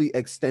fully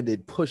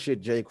extended, push it,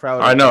 Jay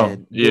Crowder. I know.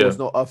 And there was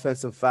no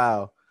offensive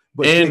foul.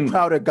 But Jay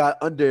Crowder got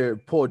under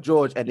Paul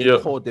George and they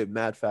called it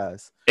mad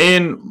fast.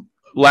 And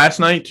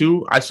last night,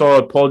 too, I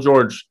saw Paul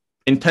George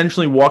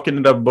intentionally walk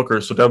into Devin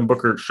Booker. So Devin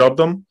Booker shoved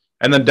him.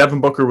 And then Devin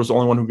Booker was the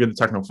only one who did the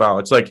technical foul.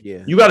 It's like,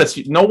 you got to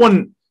see, no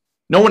one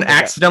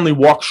accidentally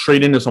walks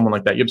straight into someone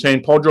like that. You know what I'm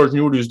saying? Paul George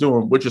knew what he was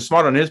doing, which is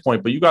smart on his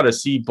point, but you got to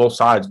see both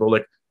sides, bro.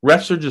 Like,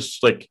 refs are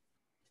just like,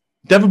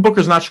 Devin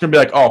Booker's not just going to be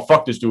like, oh,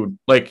 fuck this dude.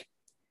 Like,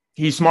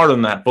 he's smarter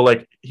than that, but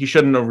like, he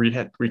shouldn't have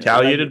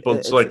retaliated, but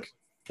it's like,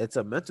 it's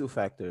a mental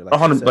factor.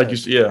 100, like you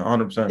said,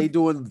 100%.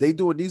 They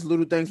doing these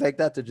little things like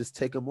that to just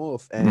take him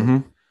off.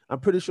 And I'm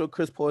pretty sure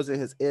Chris Paul's in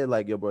his ear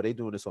like, yo, bro, they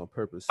doing this on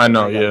purpose. So I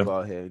know, go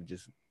out here and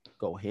just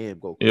go ham,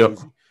 go crazy. Yep.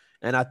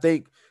 And I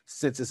think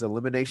since it's an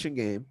elimination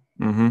game,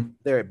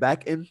 they're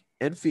back in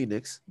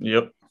Phoenix.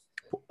 Yep.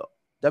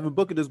 Devin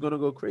Booker is gonna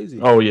go crazy.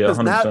 Oh yeah,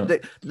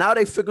 100%. Now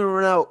they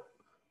figuring out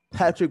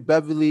Patrick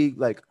Beverley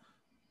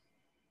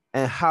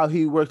and how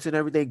he works and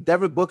everything.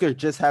 Devin Booker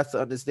just has to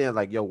understand,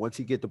 like, yo, once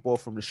he get the ball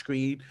from the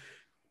screen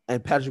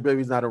and Patrick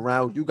Beverley's not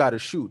around, you got to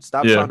shoot.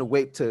 Stop trying to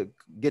wait to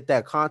get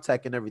that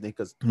contact and everything.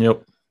 Because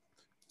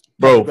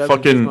bro,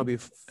 fucking gonna be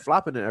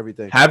flopping and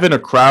everything. Having a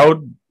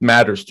crowd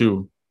matters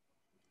too.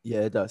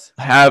 Yeah, it does.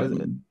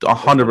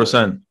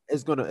 100%.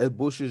 It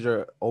boosts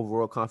your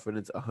overall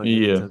confidence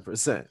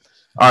 110%.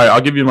 All right,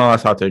 I'll give you my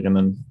last hot take and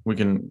then we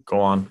can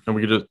go on. And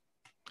we can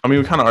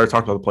we kind of already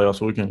talked about the playoffs,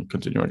 so we can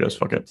continue, I guess.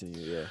 Fuck it.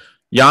 Yeah.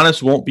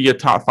 Giannis won't be a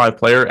top 5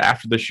 player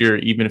after this year,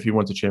 even if he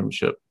wins a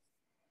championship.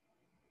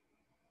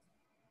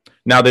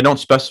 Now, they don't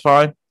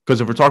specify, because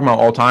if we're talking about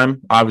all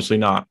time, obviously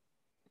not.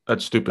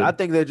 That's stupid. I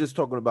think they're just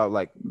talking about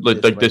like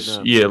this,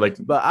 yeah. Like,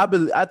 but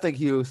I think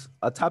he was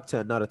a top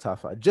 10, not a top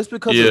 5, just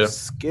because of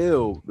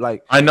skill.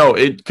 Like, I know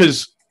it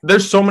because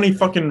there's so many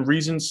fucking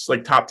reasons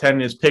like top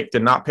 10 is picked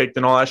and not picked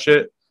and all that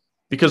shit.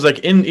 Because like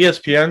in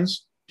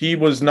ESPN's, he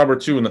was number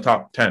 2 in the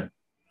top 10.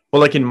 But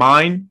like in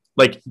mine,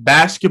 like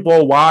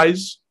basketball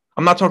wise,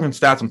 I'm not talking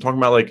stats. I'm talking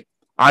about like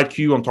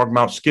IQ. I'm talking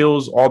about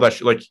skills, all that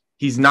shit. Like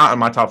he's not in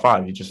my top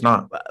 5. He's just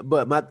not.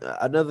 But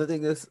another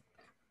thing is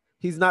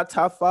He's not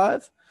top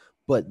 5,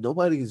 but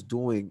nobody is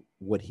doing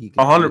what he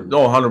can 100, do.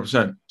 no,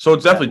 100%. So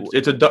it's That-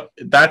 definitely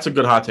that's a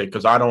good hot take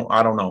because I don't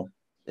know.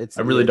 It's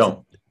I really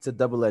don't. It's a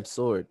double-edged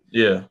sword.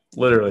 Yeah,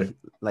 literally.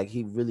 Like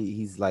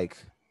he's like,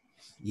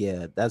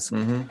 yeah, that's.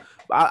 hmm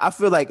I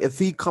feel like if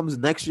he comes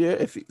next year,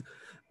 if he,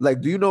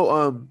 like, do you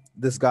know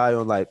this guy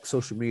on like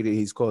social media?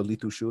 He's called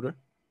Lethal Shooter.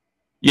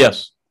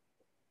 Yes,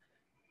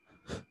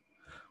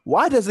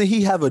 Why doesn't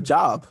he have a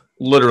job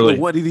literally.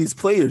 with one of these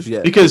players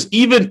yet? Because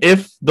even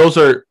if those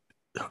are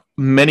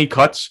many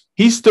cuts,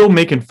 he's still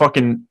making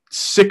fucking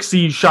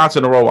 60 shots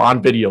in a row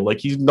on video. Like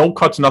he's no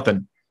cuts,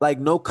 nothing. Like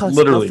no cuts,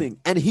 Literally. nothing,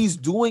 and he's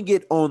doing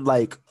it on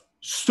like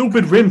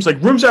Stupid rims, like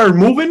rims that are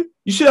moving.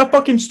 You see that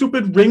fucking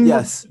stupid ring?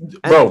 yes,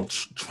 Bro. and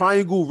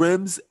triangle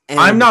rims. And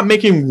I'm not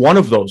making one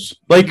of those.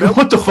 Like Milk-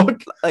 what the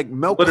fuck? like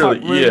milk Literally,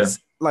 carton rims.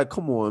 Like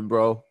come on,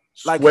 bro.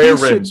 Like, Square he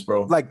should- rims,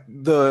 bro. Like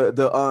the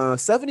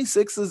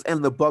 76ers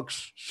and the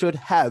Bucks should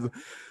have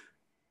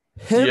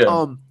him.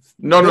 Yeah.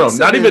 No, Ben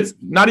Simmons-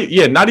 not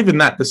even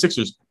that. The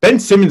Sixers. Ben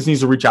Simmons needs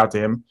to reach out to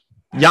him.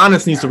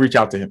 Giannis needs to reach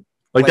out to him.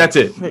 Like that's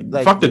it.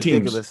 Like, Fuck the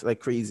ridiculous, teams. like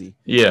crazy.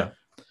 Yeah,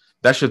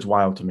 that shit's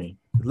wild to me.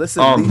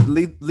 Listen,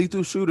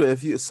 Lethal Shooter.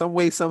 If you some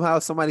way somehow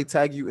somebody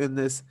tag you in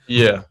this,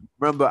 Yeah,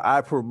 remember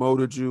I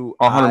promoted you.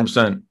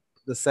 100%.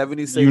 The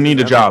 76ers. You need a and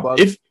the job.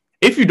 Bucks.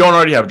 If you don't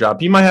already have a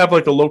job, you might have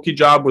like a low key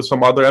job with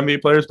some other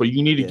NBA players, but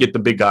you need to Yeah. get the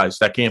big guys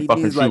that can't he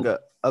fucking needs shoot. like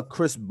a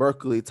Chris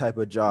Berkeley type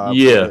of job.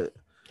 Yeah. but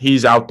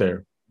He's out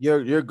there.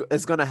 you're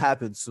it's gonna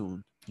happen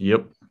soon.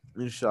 Yep.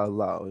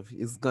 Inshallah,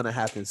 it's gonna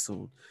happen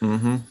soon.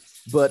 hmm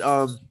But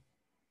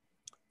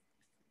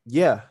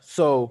yeah.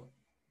 So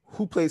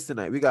who plays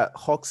tonight? We got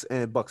Hawks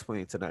and Bucks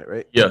playing tonight,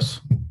 right?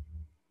 Yes.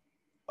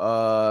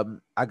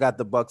 I got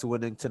the Bucks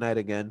winning tonight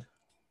again.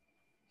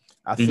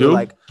 I You feel do?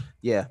 like,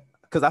 yeah,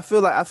 because I feel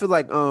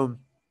like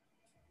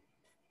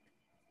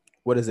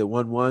what is it,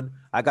 1-1?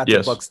 I got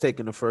Yes. the Bucks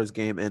taking the first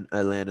game in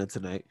Atlanta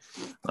tonight.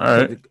 All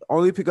right.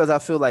 Only because I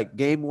feel like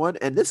game 1,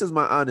 and this is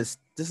my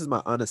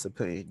honest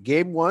opinion.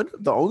 Game 1,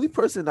 the only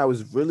person that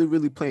was really,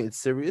 really playing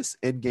serious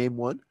in game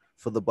 1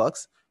 for the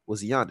Bucks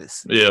was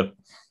Giannis. Yeah.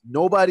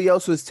 Nobody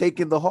else was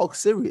taking the Hawks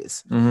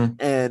serious. hmm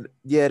And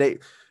yeah,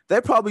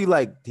 they're probably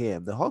like,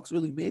 damn, the Hawks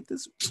really made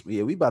this.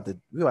 Yeah, we about to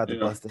Yeah.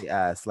 bust their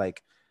ass.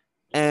 Like,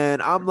 and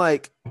I'm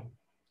like,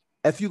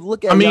 if you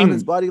look at I mean,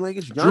 Giannis' body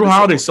language, Drew Giannis-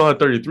 Holiday still at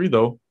 33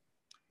 though.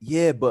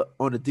 yeah, but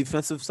on the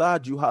defensive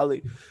side, Drew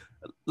Holiday,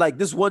 like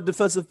this one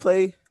defensive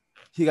play,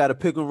 he got a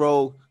pick and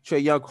roll.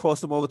 Trae Young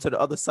crossed him over to the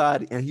other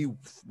side, and he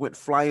went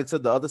flying to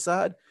the other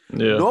side.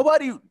 Yeah.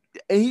 Nobody,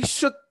 and he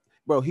shook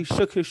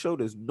his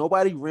shoulders.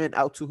 Nobody ran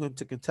out to him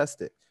to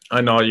contest it. I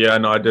know. Yeah, I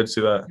know. I did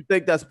see that. You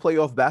think that's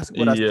playoff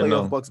basketball? That's Yeah, playoff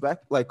no. Bucks back.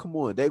 Like, come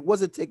on, they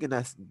wasn't taking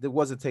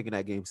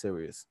that game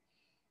serious.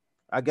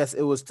 I guess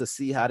it was to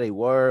see how they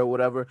were or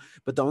whatever.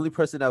 But the only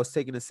person that was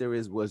taking it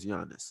serious was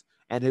Giannis,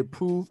 and it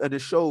proved and it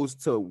shows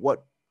to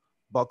what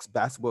Bucks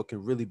basketball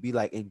can really be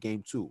like in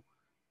game 2.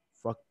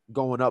 Fuck,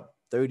 going up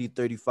 30,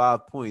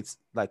 35 points.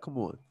 Like, come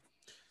on.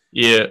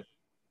 Yeah.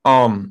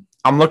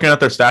 I'm looking at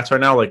their stats right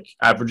now. Like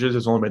averages,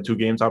 it's only been 2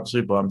 games,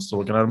 obviously, but I'm still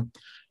looking at them.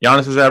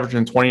 Giannis is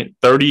averaging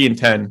 30 and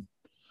 10,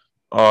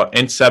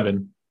 and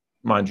 7,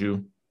 mind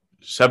you.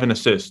 7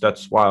 assists.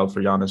 That's wild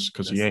for Giannis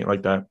because he ain't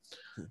like that.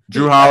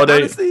 Drew Holiday,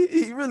 Honestly,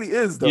 he really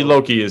is though. he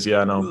low key is, yeah,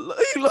 I know.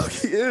 He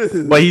low-key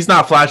is. But he's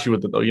not flashy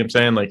with it though. You know what I'm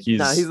saying? Like he's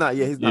Nah, he's not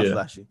yeah.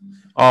 flashy.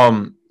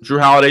 Drew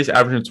Holiday's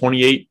averaging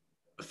 28,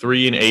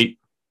 3 and 8.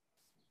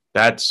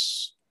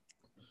 That's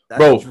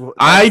bro.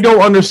 I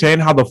don't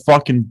understand how the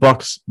fucking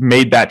Bucks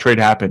made that trade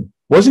happen.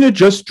 Wasn't it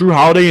just Drew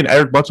Holiday and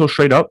Eric Bledsoe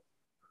straight up?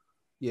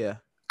 Yeah.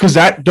 Because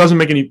that doesn't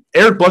make any.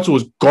 Eric Bledsoe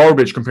was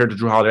garbage compared to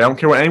Drew Holiday. I don't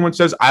care what anyone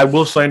says. I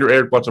will slander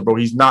Eric Bledsoe, bro.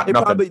 He's not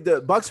nothing.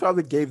 The Bucks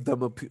probably gave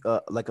them a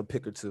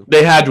pick or two.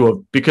 They had to have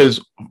because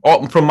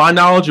from my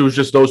knowledge, it was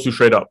just those two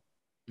straight up,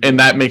 and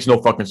that makes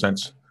no fucking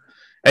sense.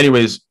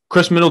 Anyways,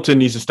 Chris Middleton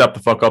needs to step the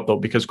fuck up though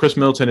because Chris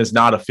Middleton is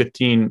not a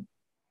 15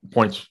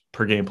 points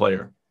per game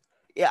player.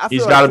 Yeah,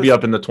 He's got to be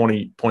up in the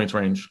 20 points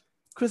range.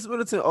 Chris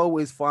Middleton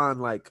always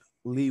find like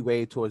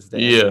leeway towards the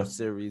Yeah. end of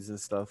series and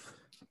stuff.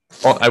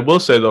 I will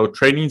say though,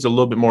 Trey needs a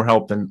little bit more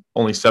help than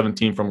only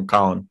 17 from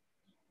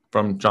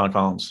John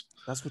Collins.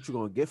 That's what you're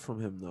gonna get from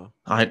him though.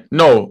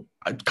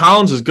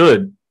 Collins is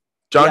good.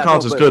 John Yeah,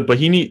 Collins no, is but good, but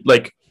he need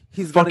like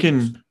He's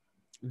fucking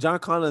John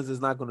Collins is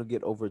not gonna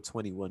get over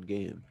 21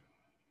 game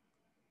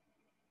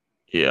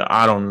yeah.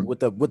 I don't. with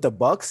the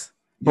Bucks.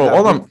 Bro,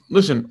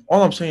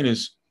 all I'm saying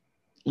is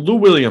Lou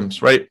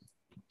Williams, right?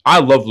 I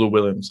love Lou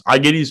Williams. I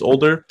get he's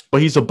older,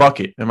 but he's a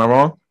bucket. Am I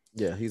wrong?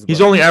 Yeah,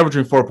 He's only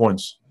averaging 4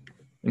 points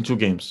in 2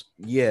 games.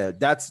 yeah.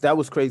 That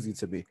was crazy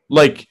to me.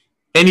 Like,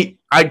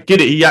 I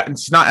get it.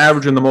 He's not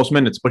averaging the most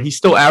minutes, but he's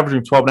still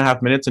averaging 12 and a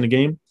half minutes in a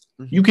game.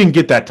 Mhm. You can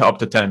get that to up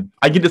to 10.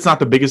 I get it's not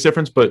the biggest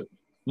difference, but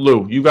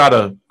Lou, you gotta,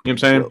 you know what I'm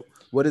saying?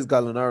 What is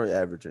Gallinari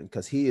averaging?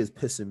 Because he is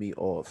pissing me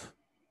off.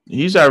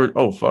 He's average.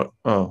 Oh, fuck.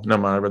 Oh,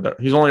 never mind. I read that.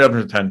 He's only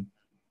averaging 10.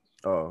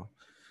 Oh,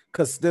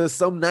 because there's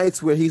some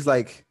nights where he's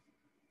like,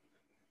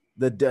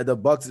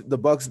 the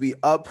Bucks be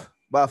up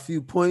by a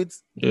few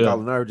points. Yeah,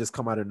 Gallinari just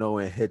come out of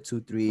nowhere and hit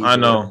 2 threes I or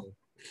whatever. know.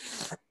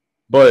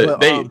 But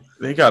But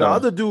they got the a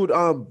other dude,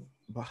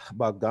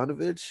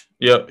 Bogdanovich.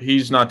 yeah.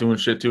 He's not doing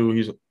shit too.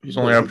 He's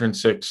only But averaging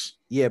 6.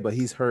 yeah, but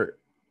he's hurt.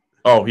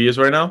 Oh, he is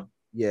right now.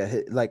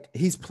 Yeah, like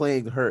he's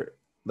playing hurt.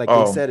 Like they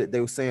Oh, said it.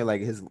 They were saying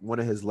like one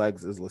of his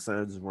legs is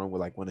Lassana's wrong with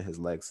like one of his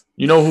legs.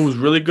 you know who's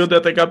really good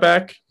that they got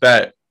back?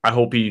 That I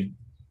hope he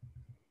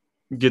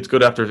gets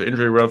good after his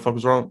injury. Whatever the fuck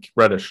was wrong?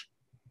 Reddish,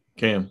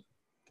 Cam.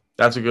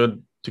 That's a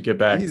good to get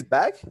back. He's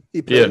back.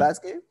 He played Yeah.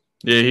 last game.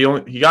 Yeah,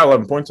 he got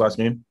 11 points last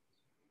game.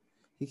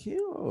 He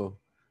can't. Oh.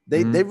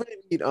 They really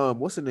need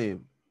what's the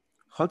name?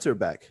 Hunter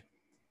back.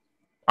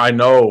 I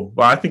know,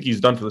 but I think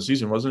he's done for the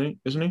season, wasn't he?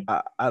 Isn't he?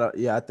 I don't.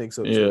 Yeah, I think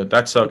so. Yeah,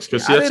 that sucks.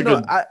 Because I that's a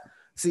didn't good.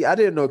 know. I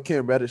didn't know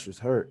Cam Reddish was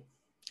hurt.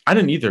 I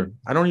didn't either.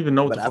 I don't even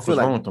know what But the I fuck feel was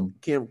like wrong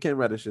with him. Cam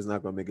Reddish is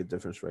not going to make a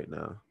difference right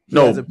now.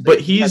 No, but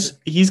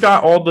he's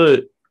got all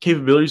the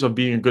capabilities of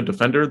being a good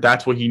defender.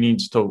 That's what he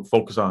needs to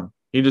focus on.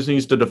 He just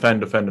needs to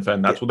defend.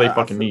 That's what they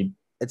fucking need.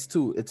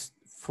 It's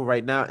for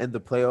right now in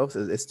the playoffs.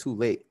 It's too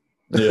late.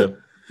 Yeah,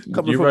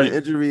 Coming from an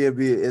injury,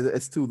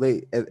 it's too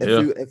late.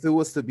 If it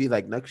was to be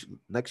like next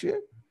year,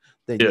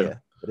 then yeah.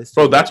 But it's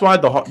bro, that's why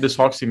this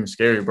Hawks team is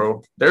scary,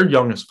 bro. They're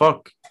young as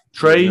fuck.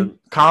 Trey,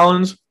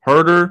 Collins,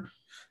 Herter,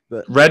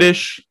 but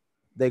Reddish.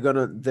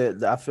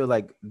 I feel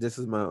like this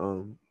is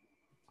my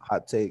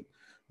hot take.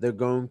 They're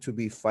going to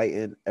be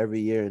fighting every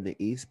year in the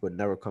East, but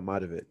never come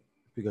out of it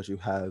because you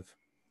have.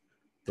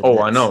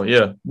 Nets. I know.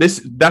 Yeah,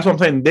 that's what I'm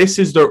saying. This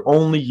is their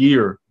only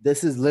year.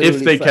 This is literally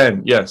if they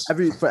can. Yes.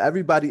 For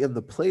everybody in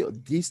the play,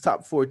 these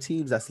top 4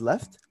 teams that's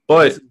left.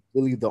 But this is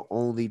really the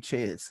only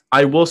chance.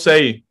 I will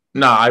say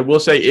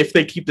if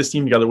they keep this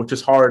team together, which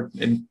is hard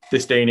in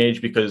this day and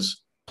age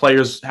because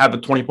players have a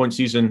 20-point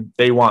season,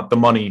 they want the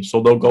money,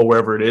 so they'll go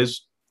wherever it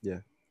is. Yeah.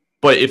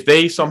 But if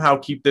they somehow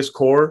keep this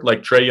core,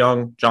 like Trey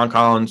Young, John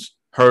Collins,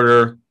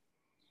 Herter,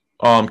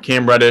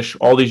 Cam Reddish,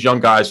 all these young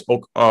guys,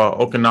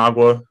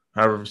 Okanagwa,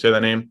 however you say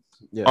that name.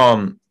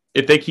 Yeah.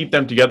 If they keep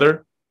them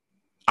together,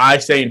 I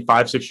say in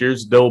 5-6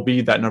 years, they'll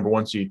be that number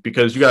 1 seed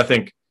because you got to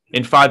think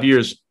in 5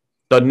 years,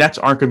 the Nets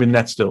aren't going to be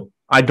Nets still.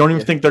 I don't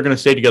even think they're going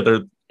to stay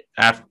together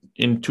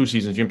in 2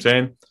 seasons. You know what I'm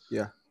saying?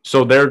 Yeah.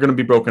 So they're going to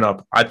be broken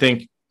up. I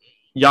think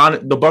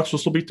the Bucks will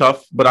still be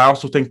tough, but I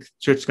also think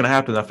shit's going to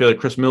happen. I feel like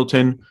Chris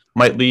Middleton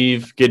might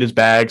leave, get his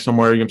bag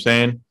somewhere. You know what I'm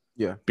saying?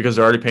 Yeah. Because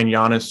they're already paying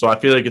Giannis. So I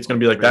feel like it's going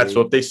to be like that. So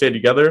if they stay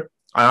together,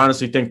 I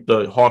honestly think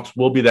the Hawks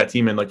will be that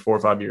team in like 4 or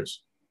 5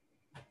 years.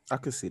 I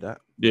could see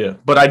that. Yeah,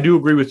 but I do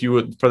agree with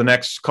you for the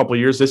next couple of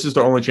years. This is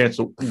their only chance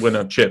to win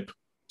a chip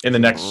in the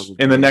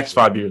next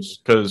 5 years.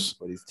 Because,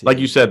 like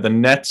you said, the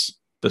Nets,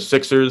 the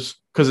Sixers,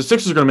 because the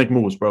Sixers are going to make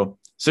moves, bro.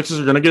 Sixers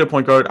are going to get a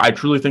point guard. I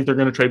truly think they're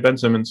going to trade Ben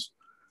Simmons.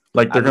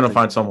 Like they're going to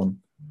find someone.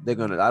 I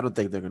don't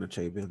think they're going to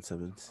trade Ben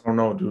Simmons. I don't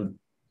know, dude.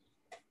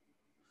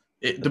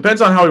 It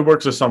depends on how he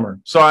works this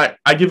summer. So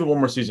I give it 1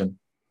 more season.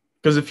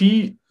 Because if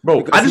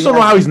I just don't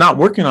know how he's not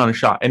working on a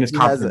shot and his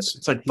confidence.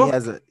 It's like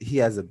he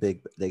has a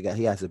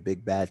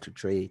big bag to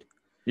trade.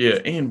 Yeah,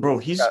 and bro,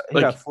 he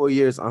got 4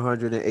 years,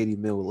 180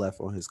 mil left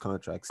on his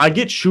contract. I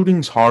get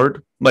shooting's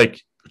hard, like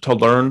to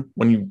learn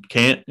when you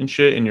can't and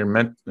shit, and your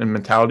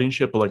mentality and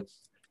shit. But like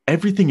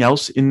everything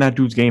else in that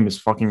dude's game is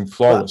fucking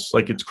flawless.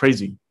 Like it's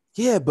crazy.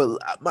 Yeah, but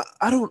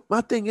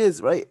my thing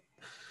is right.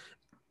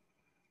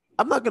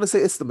 I'm not gonna say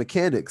it's the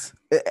mechanics.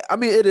 I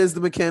mean, it is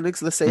the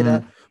mechanics. Let's say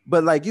that.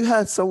 But like, you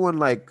had someone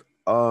like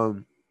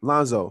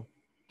Lonzo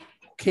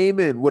came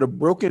in with a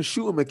broken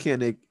shooting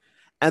mechanic,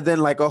 and then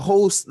like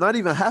not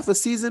even half a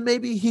season,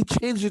 maybe he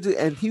changed it,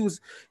 and he's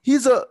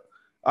a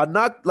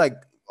not like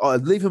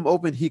leave him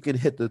open, he can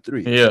hit the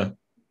 3. Yeah.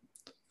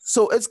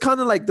 So it's kind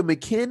of like the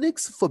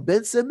mechanics for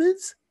Ben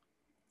Simmons,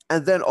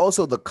 and then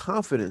also the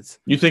confidence.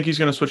 You think he's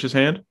gonna switch his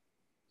hand?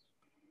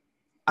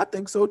 I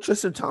think so.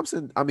 Tristan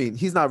Thompson, I mean,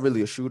 he's not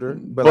really a shooter,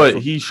 but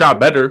he shot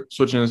better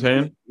switching his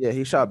hand. Yeah,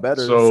 he shot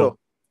better. So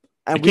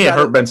and you can't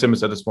hurt Ben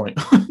Simmons at this point.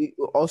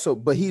 Also,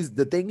 but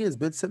the thing is,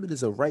 Ben Simmons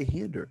is a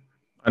right-hander.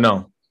 I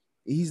know.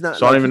 He's not.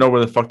 So I don't even know where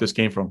the fuck this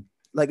came from.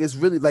 Like it's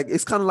really like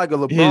it's kind of like a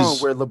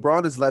LeBron, where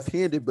LeBron is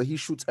left-handed, but he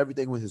shoots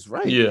everything with his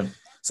right. Yeah.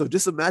 So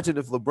just imagine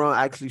if LeBron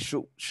actually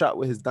shot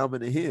with his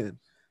dominant hand.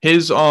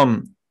 His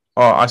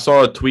I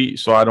saw a tweet,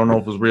 so I don't know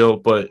if it was real,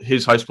 but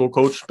his high school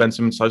coach, Ben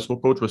Simmons' high school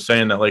coach, was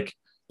saying that like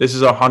this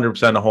is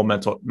 100% a whole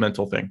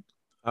mental thing.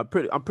 I'm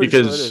pretty sure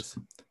it is.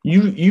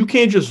 You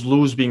can't just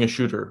lose being a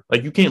shooter.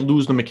 Like you can't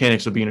lose the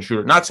mechanics of being a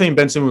shooter. Not saying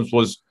Ben Simmons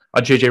was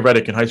a JJ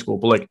Redick in high school,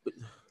 but like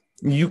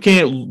you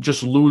can't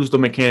just lose the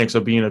mechanics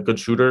of being a good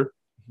shooter.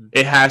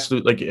 It has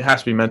to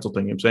be a mental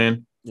thing. You know what I'm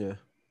saying? Yeah.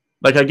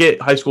 Like I get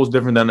high school is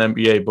different than the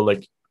NBA, but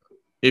like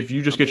if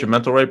you just get your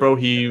mental right, bro,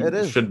 he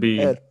should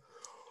be.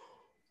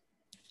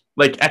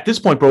 Like at this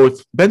point, bro,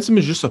 if Ben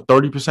Simmons is just a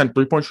 30%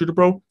 3-point shooter,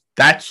 bro,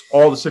 that's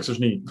all the Sixers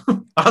need.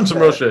 On some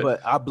real shit.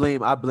 But I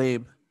blame. I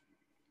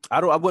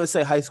wouldn't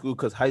say high school,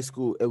 because high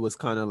school it was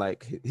kind of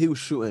like he was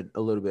shooting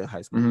a little bit in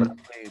high school. But I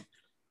blame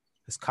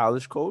his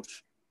college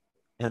coach,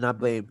 and I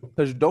blame,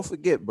 because don't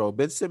forget, bro,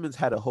 Ben Simmons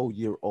had a whole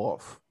year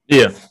off.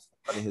 Yeah.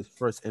 In his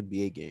first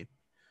NBA game.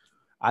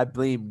 I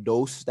blame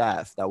no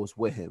staff that was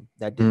with him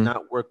that did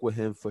not work with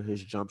him for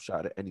his jump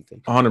shot or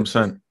anything.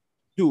 100%.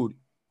 Dude,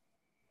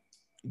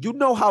 you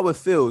know how it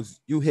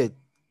feels. You hit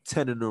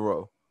 10 in a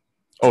row,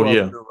 12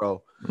 in a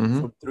row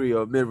from 3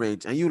 or mid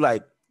range, and you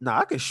like, nah,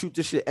 I can shoot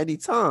this shit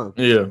anytime.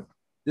 Yeah.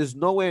 There's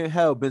no way in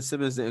hell Ben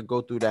Simmons didn't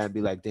go through that and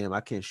be like, damn,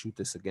 I can't shoot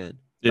this again.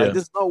 Yeah. Like,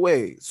 there's no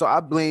way. So I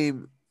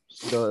blame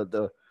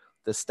the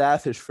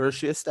staff, his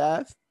first year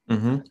staff. I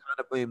kind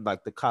of blame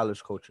like the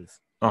college coaches.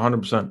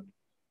 100%.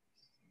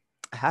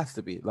 It has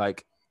to be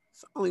like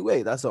it's the only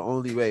way. That's the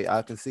only way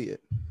I can see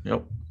it.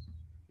 Yep.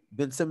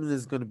 Ben Simmons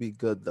is gonna be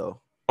good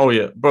though. Oh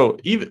yeah, bro.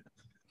 Even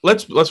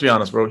let's be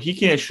honest, bro. He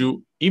can't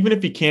shoot. Even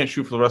if he can't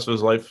shoot for the rest of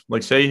his life,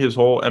 like say his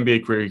whole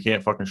NBA career, he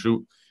can't fucking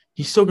shoot.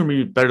 He's still gonna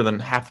be better than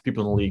half the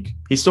people in the league.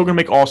 He's still gonna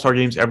make All-Star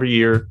games every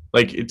year.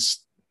 Like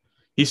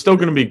he's still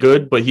gonna be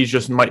good, but he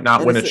just might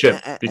not win a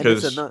chip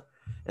because.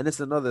 And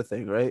it's another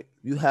thing, right?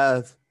 You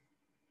have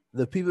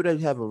the people that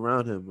you have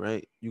around him,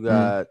 right? You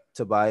got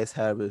Tobias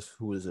Harris,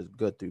 who is a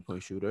good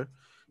 3-point shooter.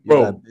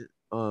 You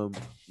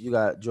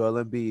got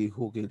Joel Embiid,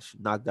 who can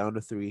knock down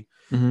the 3.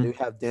 Then you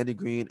have Danny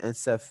Green and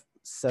Steph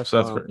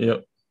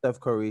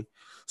Curry.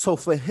 So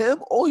for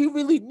him, all he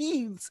really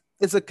needs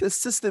is a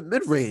consistent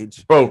mid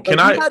range. Bro,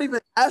 I'm not even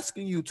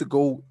asking you to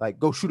go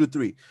shoot a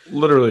 3.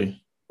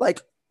 Literally.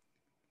 Like,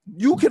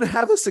 you can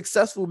have a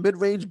successful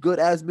mid-range,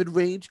 good-ass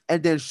mid-range,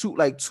 and then shoot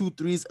like 2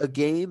 threes a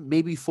game,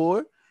 maybe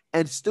 4,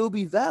 and still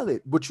be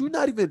valid. But you're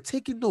not even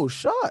taking those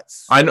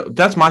shots. I know.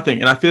 That's my thing.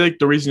 And I feel like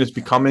the reason it's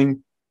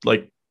becoming,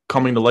 like,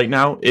 coming to light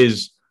now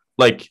is,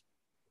 like,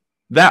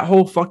 that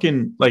whole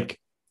fucking, like,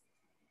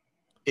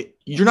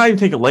 you're not even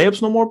taking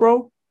layups no more,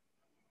 bro.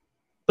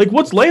 Like,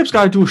 what's layups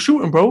got to do with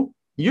shooting, bro?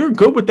 You're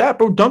good with that,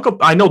 bro. Dunk up.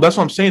 I know. That's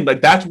what I'm saying.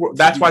 Like, that's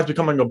why it's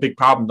becoming a big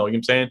problem, though. You know what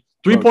I'm saying?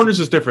 3-pointers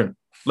is different.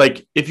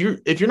 Like if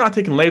you're not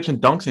taking layups and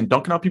dunks and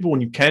dunking out people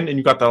when you can and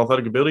you got the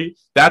athletic ability,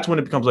 that's when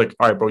it becomes like,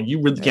 all right, bro, you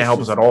really can't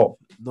help us at all.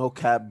 No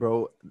cap,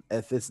 bro.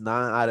 If it's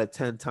 9 out of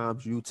 10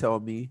 times you tell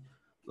me,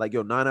 like,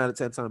 yo, 9 out of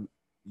 10 times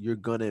you're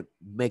gonna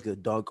make a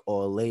dunk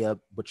or a layup,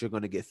 but you're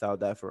gonna get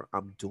fouled out for.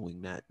 I'm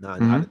doing that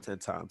 9 out of 10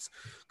 times.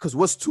 Because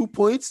what's 2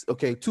 points?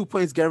 Okay, 2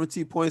 points,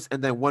 guaranteed points,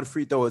 and then 1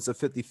 free throw is a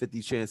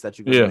 50-50 chance that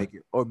you're gonna make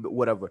it or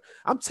whatever.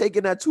 I'm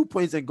taking that 2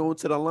 points and going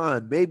to the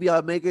line. Maybe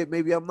I'll make it,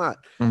 maybe I'm not.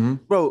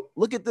 Bro,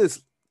 look at this.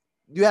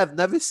 You have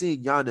never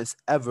seen Giannis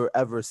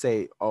ever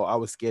say, "Oh, I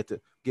was scared to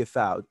get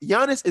fouled."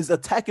 Giannis is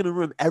attacking the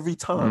rim every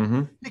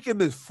time. He can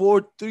miss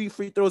 3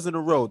 free throws in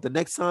a row. The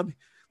next time,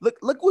 look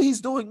what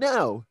he's doing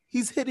now.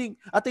 He's hitting.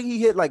 I think he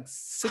hit like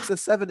 6 or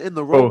 7 in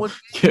the row.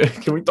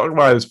 Can we talk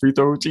about his free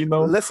throw routine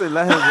though? Listen,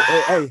 let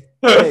him.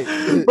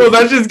 hey, bro,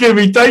 that's just getting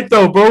me tight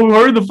though, bro.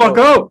 Hurry the fuck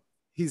up.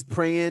 He's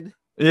praying.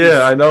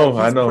 Yeah, I know.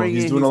 Praying,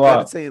 he's doing a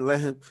lot. Let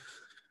him.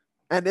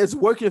 And it's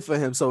working for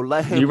him, so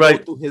let him go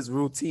through his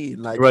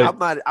routine. Like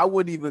I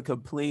wouldn't even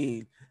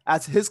complain.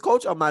 As his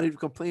coach, I'm not even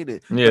complaining.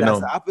 Yeah, but as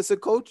the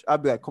opposite coach,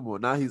 I'd be like, come on,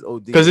 now he's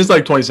OD. Because it's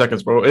like 20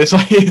 seconds, bro. It's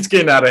like it's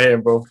getting out of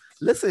hand, bro.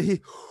 Listen,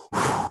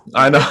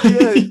 I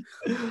know.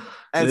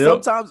 And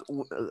sometimes,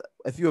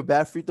 if you're a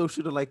bad free throw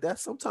shooter like that,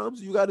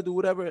 sometimes you got to do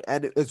whatever,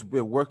 and it's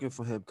been working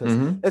for him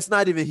because it's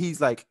not even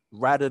he's like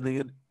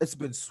rattling. It's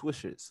been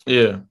swishes.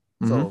 Yeah.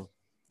 So,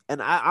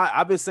 and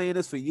I've been saying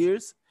this for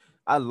years.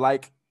 I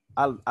like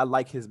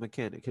his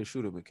mechanic, his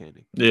shooting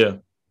mechanic. Yeah.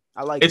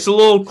 I like it's a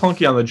little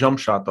clunky on the jump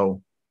shot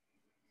though.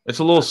 It's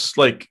a little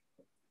like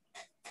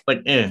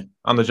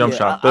on the jump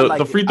shot.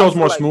 The free throw's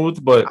more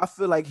smooth, but I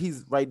feel like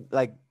he's right.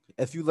 Like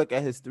if you look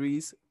at his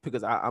threes,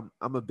 because I'm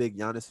a big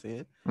Giannis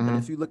fan, and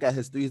if you look at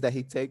his threes that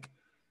he take,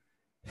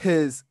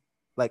 his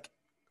like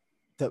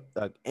the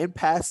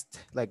impasse,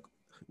 like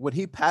when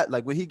he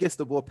gets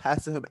the ball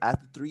past him at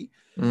the 3,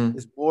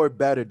 is more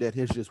better than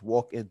his just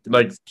walk in threes.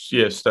 Like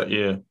yes,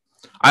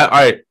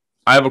 I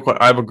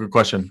have a good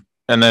question,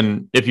 and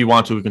then if you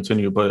want to, we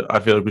continue. But I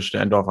feel like we should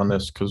end off on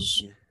this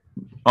because,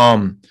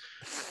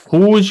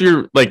 who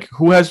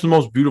has the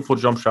most beautiful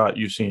jump shot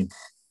you've seen?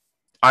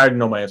 I already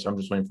know my answer. I'm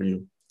just waiting for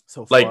you.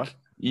 So far,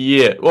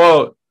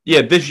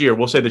 this year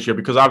we'll say this year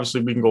because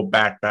obviously we can go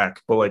back,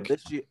 but like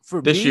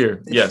this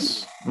year,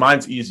 yes,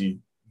 mine's easy.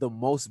 The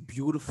most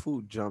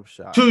beautiful jump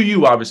shot to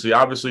you,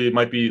 obviously it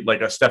might be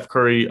like a Steph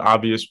Curry,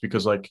 obvious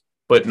because like,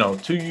 but no,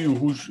 to you,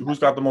 who's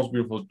got the most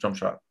beautiful jump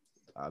shot?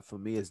 For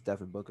me, it's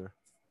Devin Booker.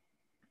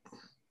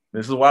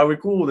 This is why we're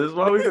cool. This is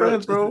why we're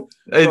friends, bro.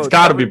 It's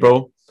got to be,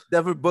 bro.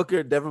 Devin Booker.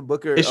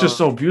 It's just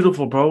so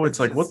beautiful, bro. It's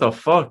like, what the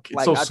fuck?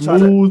 It's so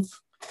smooth.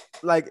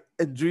 Like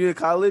in junior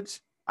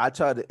college, I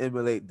tried to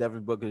emulate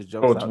Devin Booker's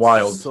jump shot. It's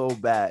wild. So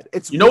bad.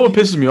 You know what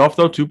pisses me off,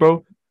 though, too,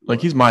 bro?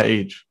 Like, he's my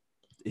age.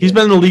 He's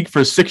been in the league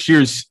for 6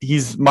 years.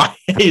 He's my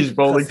age,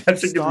 bro. Like that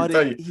shit gets me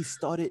tight. He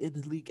started in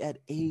the league at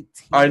 18.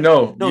 I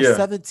know. No,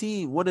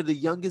 17. One of the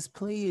youngest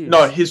players.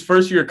 No, his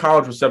first year of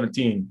college was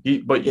 17.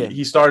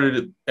 He started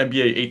at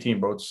NBA 18,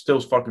 bro. It's still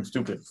fucking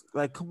stupid.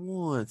 Like, come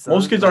on. Son.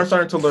 Most kids aren't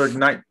starting to learn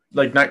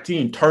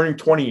 19, turning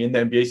 20 in the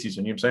NBA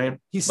season. You know what I'm saying?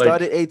 He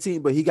started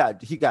 18, but he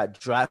got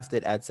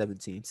drafted at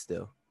 17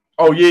 still.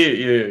 Oh yeah.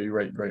 You're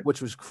right.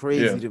 Which was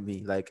crazy to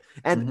me. Like,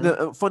 and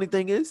the funny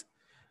thing is,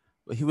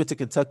 He went to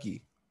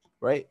Kentucky,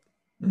 right?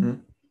 Mm-hmm.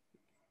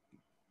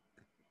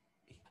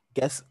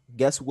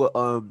 Guess what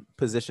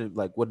position,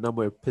 like what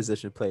number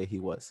position player he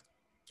was.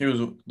 He was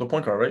the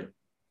point guard, right?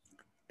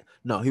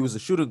 No, he was a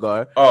shooting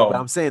guard. But Oh,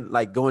 I'm saying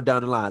like going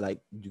down the line, like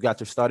you got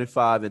your starting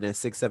five and then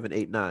 6, 7,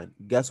 8, 9.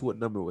 Guess what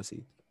number was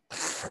he?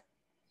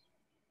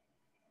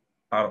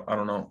 I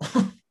don't know.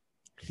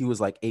 He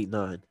was like 8,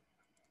 9.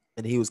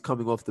 And he was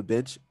coming off the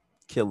bench,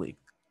 killing.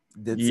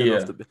 Then sent off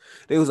Yeah. the bench.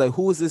 They was like,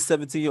 who is this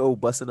 17-year-old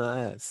busting our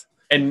ass?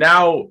 And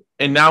now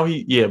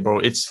he bro,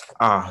 it's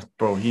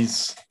bro,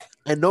 he's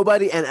And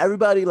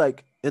everybody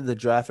like in the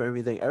draft or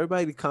everything,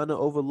 everybody kind of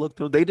overlooked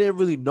him. They didn't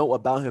really know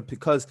about him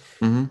because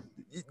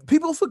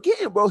people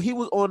forgetting, bro. He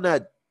was on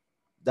that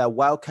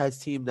Wildcats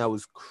team that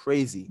was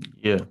crazy.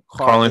 Yeah.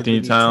 Karl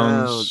Anthony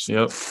Towns.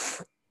 Yep.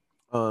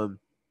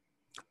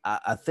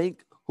 I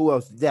think who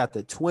else? Yeah,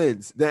 the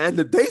Twins. And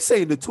they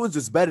saying the Twins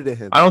is better than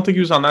him. I don't think he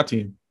was on that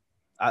team.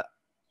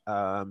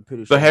 I'm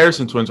pretty sure The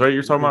Harrison twins, right?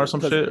 You're talking about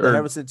some shit? The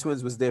Harrison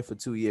twins was there for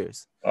 2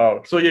 years.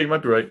 Oh, so yeah, you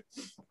might be right.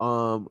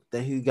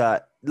 Then he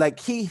got like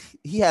he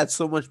had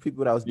so much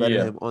people that was better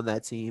than him on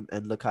that team,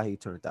 and look how he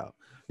turned out.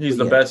 He's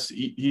the best.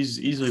 He's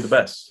easily the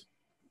best.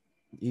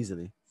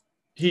 Easily.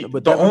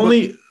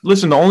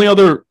 The only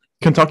other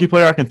Kentucky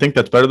player I can think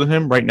that's better than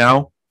him right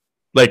now,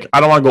 like I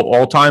don't want to go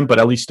all time, but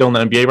at least still in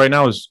the NBA right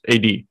now is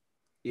AD.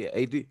 Yeah,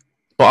 AD.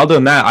 But other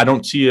than that, I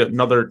don't see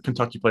another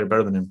Kentucky player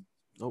better than him.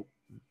 Nope.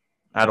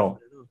 At all.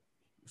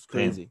 It's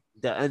crazy.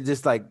 And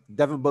just like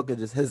Devin Booker,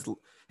 just his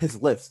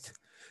lifts.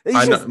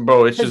 I know,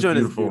 bro. It's just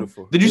beautiful.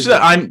 Beautiful. Did you see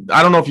that? I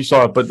don't know if you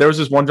saw it, but there was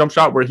this one jump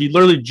shot where he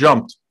literally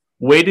jumped,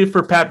 waited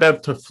for Pat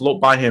Bev to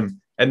float by him,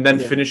 and then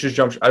finish his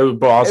jump shot. I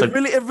was like,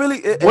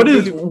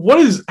 what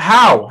is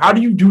how do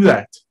you do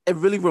that? It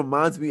really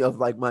reminds me of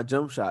like my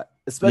jump shot,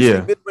 especially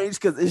mid range,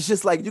 because it's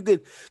just like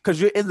because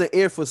you're in the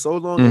air for so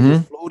long and you're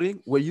floating,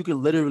 where you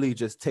can literally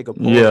just take a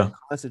pause and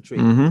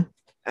concentrate, and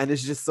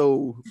it's just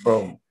so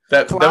bro.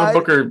 Devin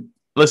Booker.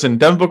 Listen,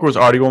 Devin Booker was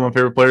already one of my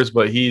favorite players,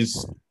 but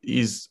he's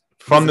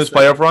from this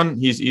playoff run,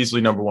 he's easily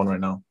number one right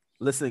now.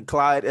 Listen,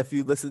 Clyde, if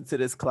you listen to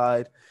this,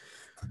 Clyde.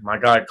 My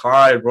guy,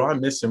 Clyde, bro. I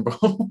miss him,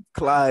 bro.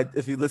 Clyde,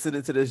 if you're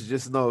listening to this,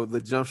 just know the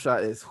jump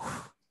shot is.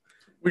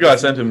 We got to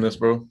send him this,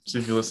 bro. See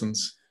if he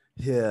listens.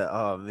 Yeah.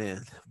 Oh,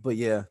 man. But,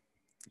 yeah,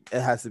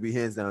 it has to be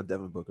hands down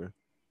Devin Booker.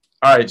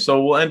 All right.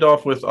 So we'll end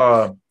off with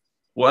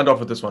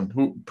this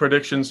one.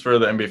 Predictions for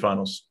the NBA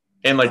Finals.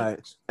 And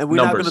and we're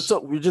not going to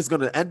talk. We're just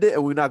going to end it,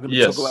 and we're not going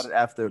to talk about it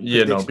after.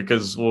 Yeah, no,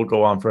 because we'll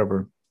go on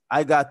forever.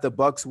 I got the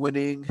Bucks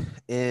winning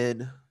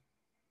in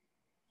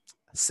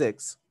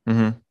 6.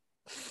 I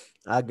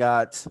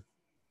got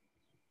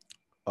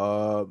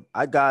the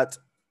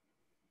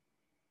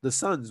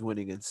Suns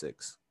winning in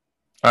 6.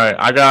 All right,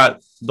 I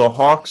got the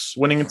Hawks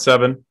winning in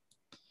 7,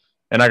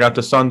 and I got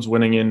the Suns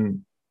winning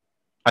in.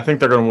 I think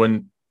they're going to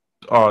win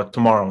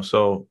tomorrow,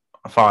 so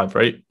 5,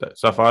 right?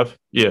 Is that 5?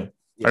 Yeah,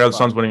 I got the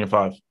Suns winning in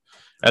 5.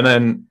 And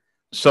then,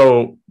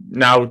 so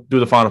now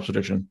do the finals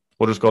prediction.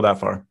 We'll just go that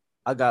far.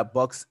 I got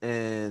Bucks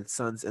and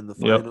Suns in the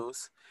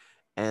finals,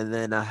 and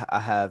then I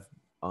have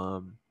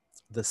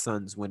the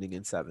Suns winning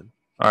in 7.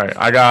 All right,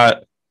 I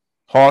got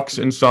Hawks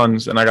and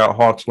Suns, and I got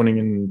Hawks winning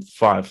in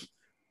 5.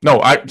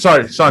 No,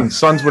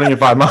 Suns winning in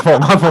 5. My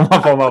fault.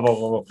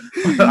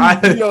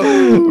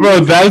 Bro,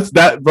 that's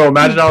that, bro.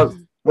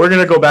 Imagine we're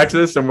gonna go back to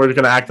this, and we're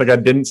gonna act like I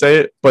didn't say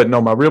it, but no,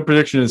 my real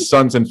prediction is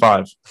Suns in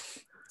 5.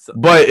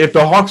 But if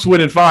the Hawks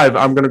win in 5,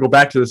 I'm gonna go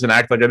back to this and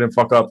act like I didn't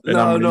fuck up. And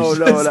No.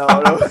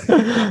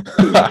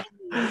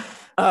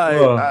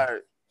 All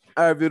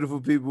right,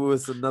 beautiful people.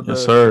 It's another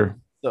Salt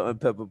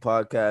and Pepper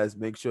podcast.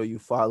 Make sure you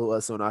follow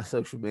us on our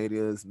social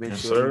medias. Make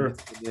sure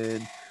you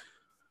listen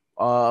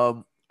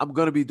in. I'm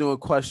gonna be doing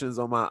questions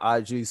on my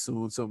IG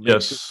soon, so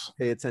make sure you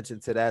pay attention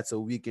to that, so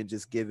we can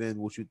just give in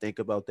what you think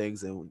about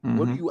things and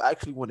what do you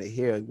actually want to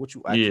hear, what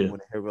you actually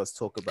want to hear us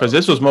talk about. Because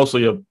this was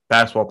mostly a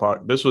basketball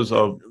part. This was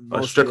a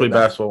strictly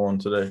basketball one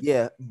today.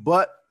 Yeah,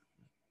 but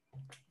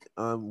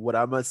what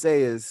I must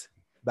say is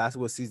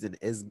basketball season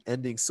is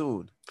ending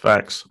soon.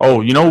 Facts.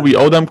 Oh, you know what we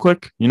owe them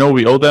quick? You know what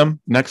we owe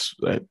them next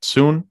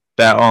soon?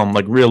 That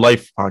like real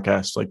life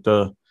podcast, like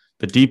the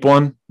deep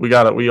one. We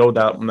owe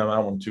that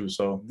one too.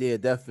 So yeah,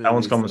 definitely. That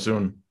one's coming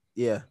soon.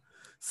 Yeah.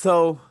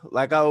 So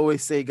like I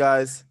always say,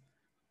 guys,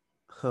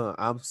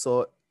 I'm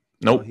Salt.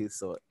 Nope. Oh, he's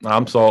Salt.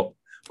 I'm Salt.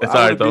 It's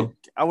all right though.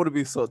 I want to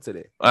be Salt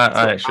today. All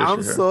right,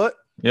 I'm Salt.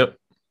 Yep.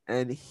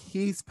 And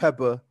he's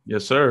Pepper.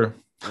 Yes, sir.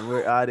 And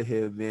we're out of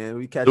here, man.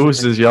 We catch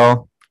Deuces,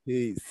 y'all.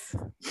 Peace.